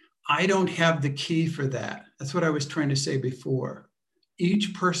I don't have the key for that. That's what I was trying to say before.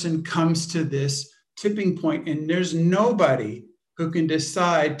 Each person comes to this tipping point, and there's nobody who can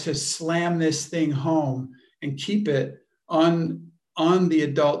decide to slam this thing home and keep it on the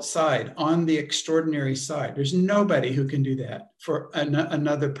adult side, on the extraordinary side. There's nobody who can do that for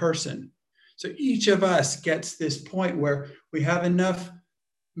another person. So each of us gets this point where we have enough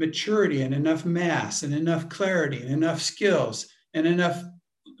maturity and enough mass and enough clarity and enough skills and enough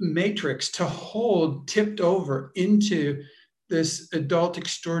matrix to hold tipped over into this adult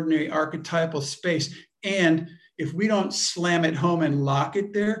extraordinary archetypal space. And if we don't slam it home and lock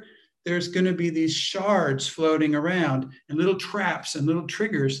it there, there's going to be these shards floating around and little traps and little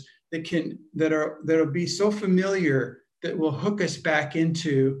triggers that'll be so familiar that will hook us back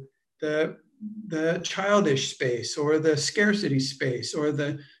into the childish space or the scarcity space or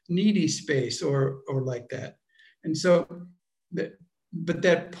the needy space or like that. And so but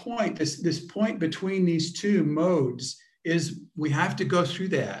that point, this point between these two modes is we have to go through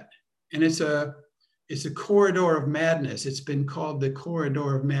that. And it's It's a corridor of madness. It's been called the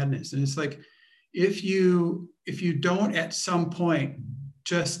corridor of madness. And it's like, if you don't at some point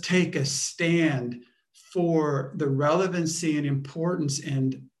just take a stand for the relevancy and importance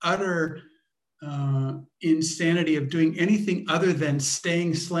and utter insanity of doing anything other than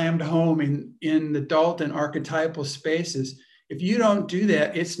staying slammed home in adult and archetypal spaces, if you don't do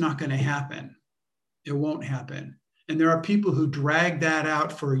that, it's not going to happen. It won't happen. And there are people who drag that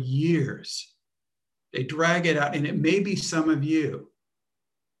out for years. They drag it out, and it may be some of you.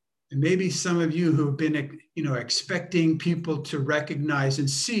 It may be some of you who have been, expecting people to recognize and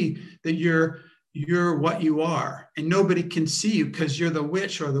see that you're what you are, and nobody can see you because you're the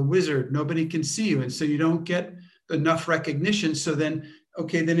witch or the wizard. Nobody can see you, and so you don't get enough recognition. So then,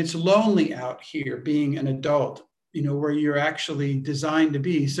 then it's lonely out here being an adult, where you're actually designed to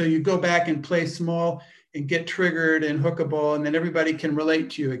be. So you go back and play small and get triggered and hookable, and then everybody can relate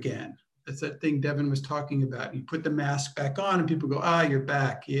to you again. That's that thing Devin was talking about. You put the mask back on and people go, you're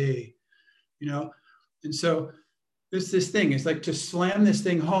back, yay. And so there's this thing, it's like to slam this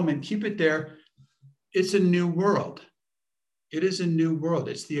thing home and keep it there. It's a new world. It is a new world.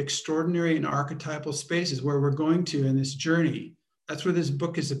 It's the extraordinary and archetypal spaces where we're going to in this journey. That's what this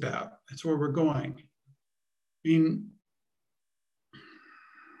book is about. That's where we're going. I mean,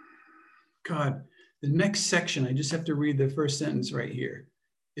 God, the next section, I just have to read the first sentence right here.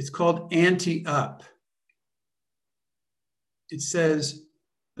 It's called Ante-Up. It says,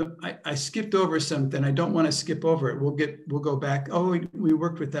 I skipped over something. I don't want to skip over it. We'll go back. Oh, we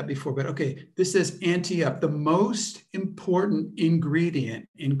worked with that before, but okay. This says Ante-Up. The most important ingredient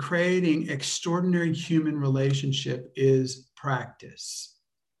in creating extraordinary human relationship is practice.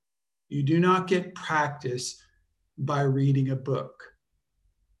 You do not get practice by reading a book.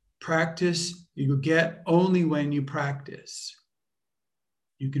 Practice you get only when you practice.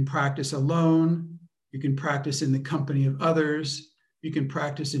 You can practice alone. You can practice in the company of others. You can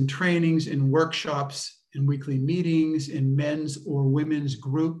practice in trainings, in workshops, in weekly meetings, in men's or women's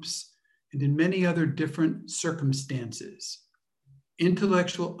groups, and in many other different circumstances.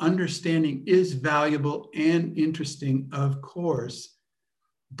 Intellectual understanding is valuable and interesting, of course,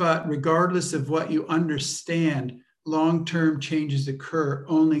 but regardless of what you understand, long-term changes occur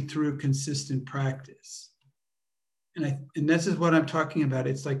only through consistent practice. And this is what I'm talking about.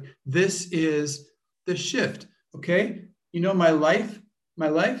 It's like, this is the shift, okay? My life,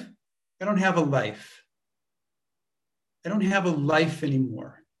 I don't have a life. I don't have a life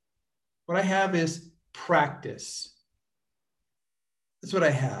anymore. What I have is practice. That's what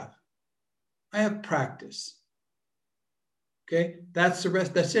I have. I have practice. Okay, that's the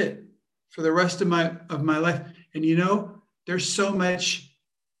rest, that's it for the rest of my life. And there's so much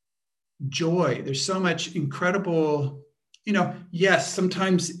joy. There's so much incredible, yes,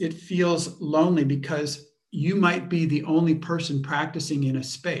 sometimes it feels lonely because you might be the only person practicing in a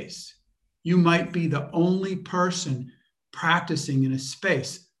space. You might be the only person practicing in a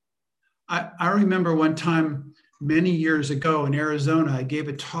space. I remember one time many years ago in Arizona, I gave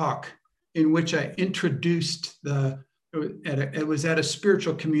a talk in which I introduced it was at a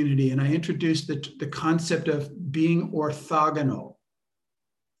spiritual community, and I introduced the concept of being orthogonal.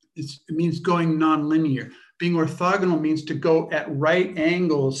 It means going nonlinear. Being orthogonal means to go at right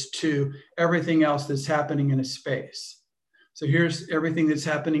angles to everything else that's happening in a space. So here's everything that's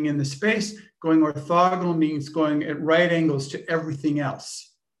happening in the space. Going orthogonal means going at right angles to everything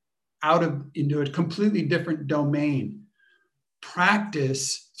else, into a completely different domain.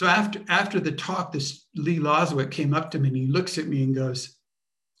 Practice. So after the talk, this Lee Loswick came up to me and he looks at me and goes,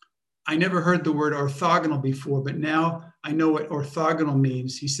 I never heard the word orthogonal before, but now I know what orthogonal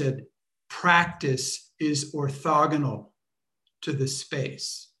means. He said, practice is orthogonal to the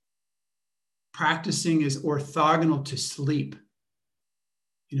space. Practicing is orthogonal to sleep.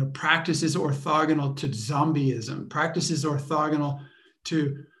 Practice is orthogonal to zombieism. Practice is orthogonal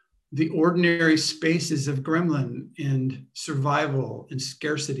to the ordinary spaces of gremlin and survival and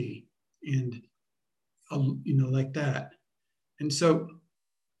scarcity and, like that. And so,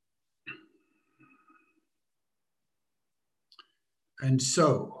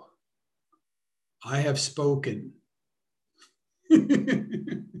 I have spoken.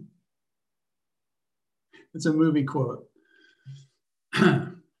 It's a movie quote.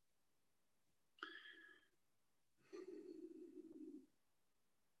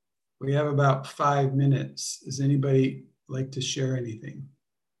 We have about 5 minutes. Does anybody like to share anything?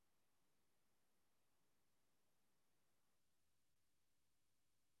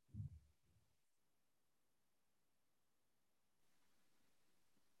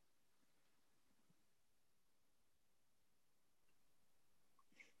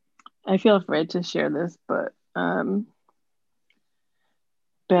 I feel afraid to share this, but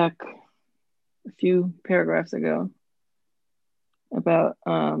back a few paragraphs ago about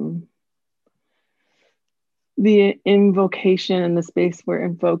the invocation and the space we're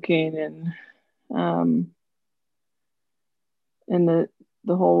invoking, and the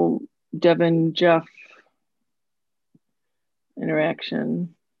whole Devin Jeff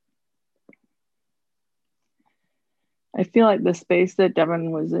interaction. I feel like the space that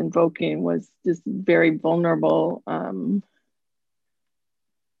Devin was invoking was just very vulnerable,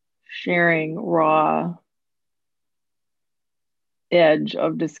 sharing raw edge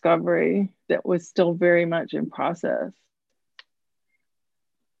of discovery that was still very much in process.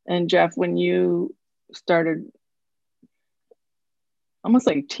 And Jeff, when you started almost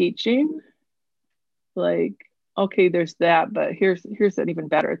like teaching, like, okay, there's that, but here's an even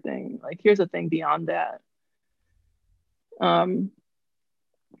better thing. Like, here's a thing beyond that.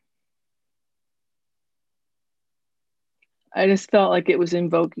 I just felt like it was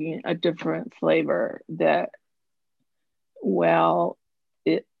invoking a different flavor that, while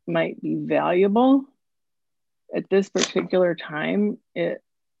it might be valuable at this particular time, it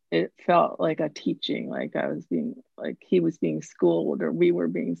felt like a teaching, like he was being schooled, or we were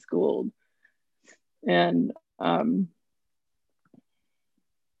being schooled. And my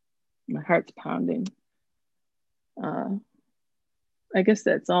heart's pounding. I guess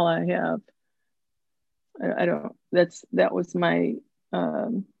that's all I have. That was my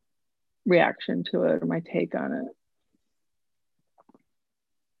reaction to it, or my take on it.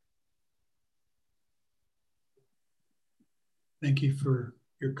 Thank you for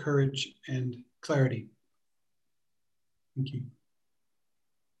your courage and clarity. Thank you.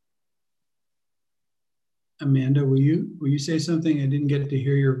 Amanda, will you say something? I didn't get to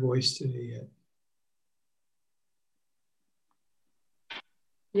hear your voice today yet.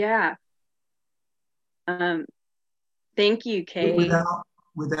 Yeah. Thank you, Kay.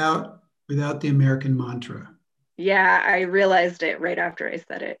 Without the American mantra. Yeah, I realized it right after I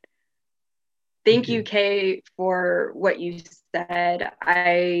said it. Thank you, Kay, for what you said.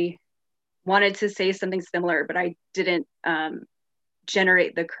 I wanted to say something similar, but I didn't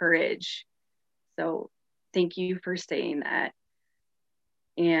generate the courage. So thank you for saying that.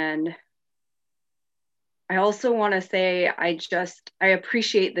 And I also want to say I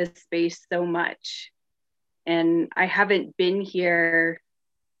appreciate this space so much. And I haven't been here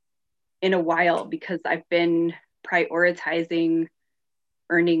in a while because I've been prioritizing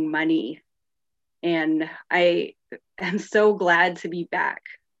earning money. And I am so glad to be back.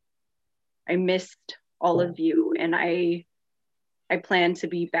 I missed all of you, and I plan to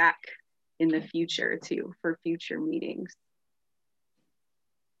be back in the future too, for future meetings.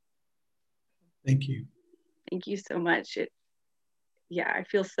 Thank you. Thank you so much. I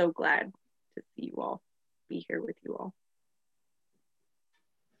feel so glad to see you all, be here with you all.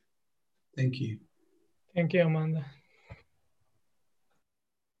 Thank you. Thank you, Amanda.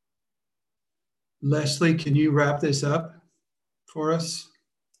 Leslie, can you wrap this up for us?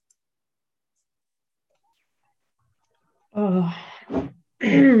 Oh,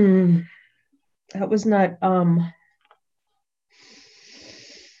 that was not,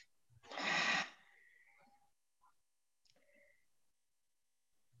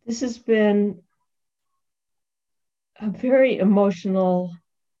 this has been a very emotional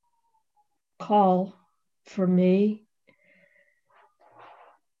call for me.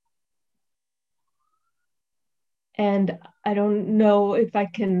 And I don't know if I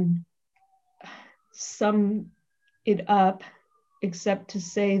can sum it up, except to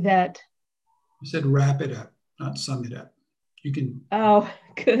say that. You said wrap it up, not sum it up. You can. Oh,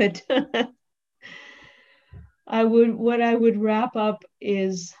 good. What I would wrap up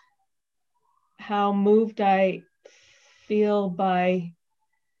is how moved I feel by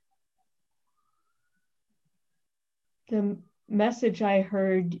the message I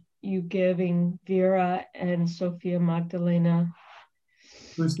heard you giving, Vera and Sophia Magdalena.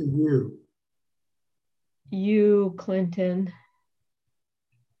 Who's the you? You, Clinton.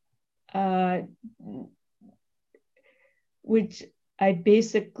 Which I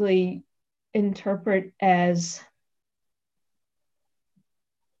basically interpret as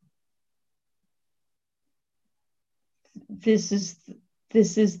this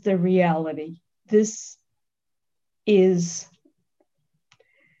is the reality. This is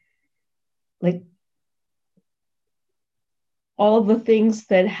like all the things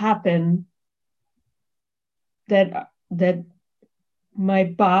that happen that my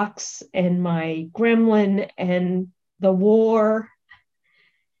box and my gremlin and the war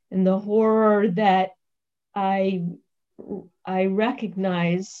and the horror that I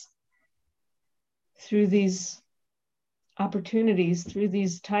recognize through these opportunities, through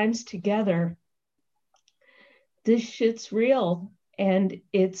these times together, this shit's real, and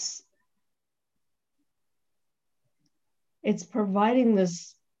it's providing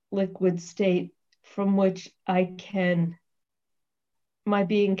this liquid state from which my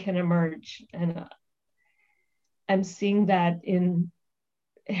being can emerge. And I'm seeing that in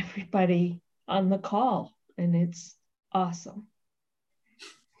everybody on the call, and it's awesome.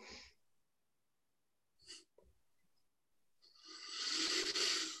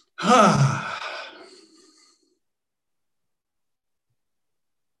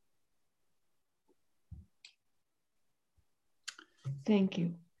 Thank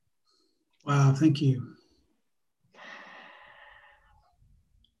you. Wow, thank you.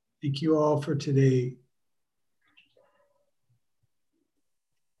 Thank you all for today.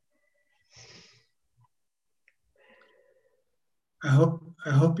 I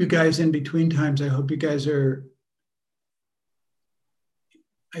hope you guys in between times, I hope you guys are,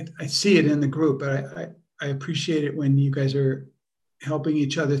 I see it in the group, but I appreciate it when you guys are helping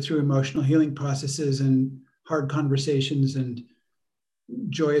each other through emotional healing processes and hard conversations and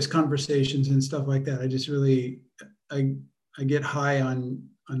joyous conversations and stuff like that. I just really, I get high on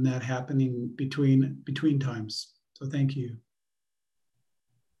that happening between times. So thank you.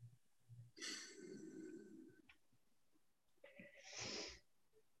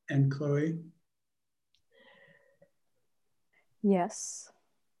 And Chloe? Yes.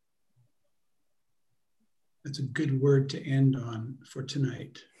 That's a good word to end on for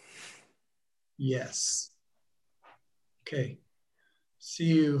tonight. Yes. Okay. See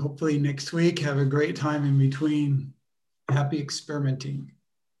you hopefully next week. Have a great time in between. Happy experimenting.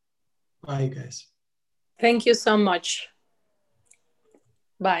 Bye, you guys. Thank you so much.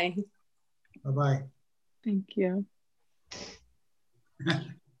 Bye. Bye-bye. Thank you.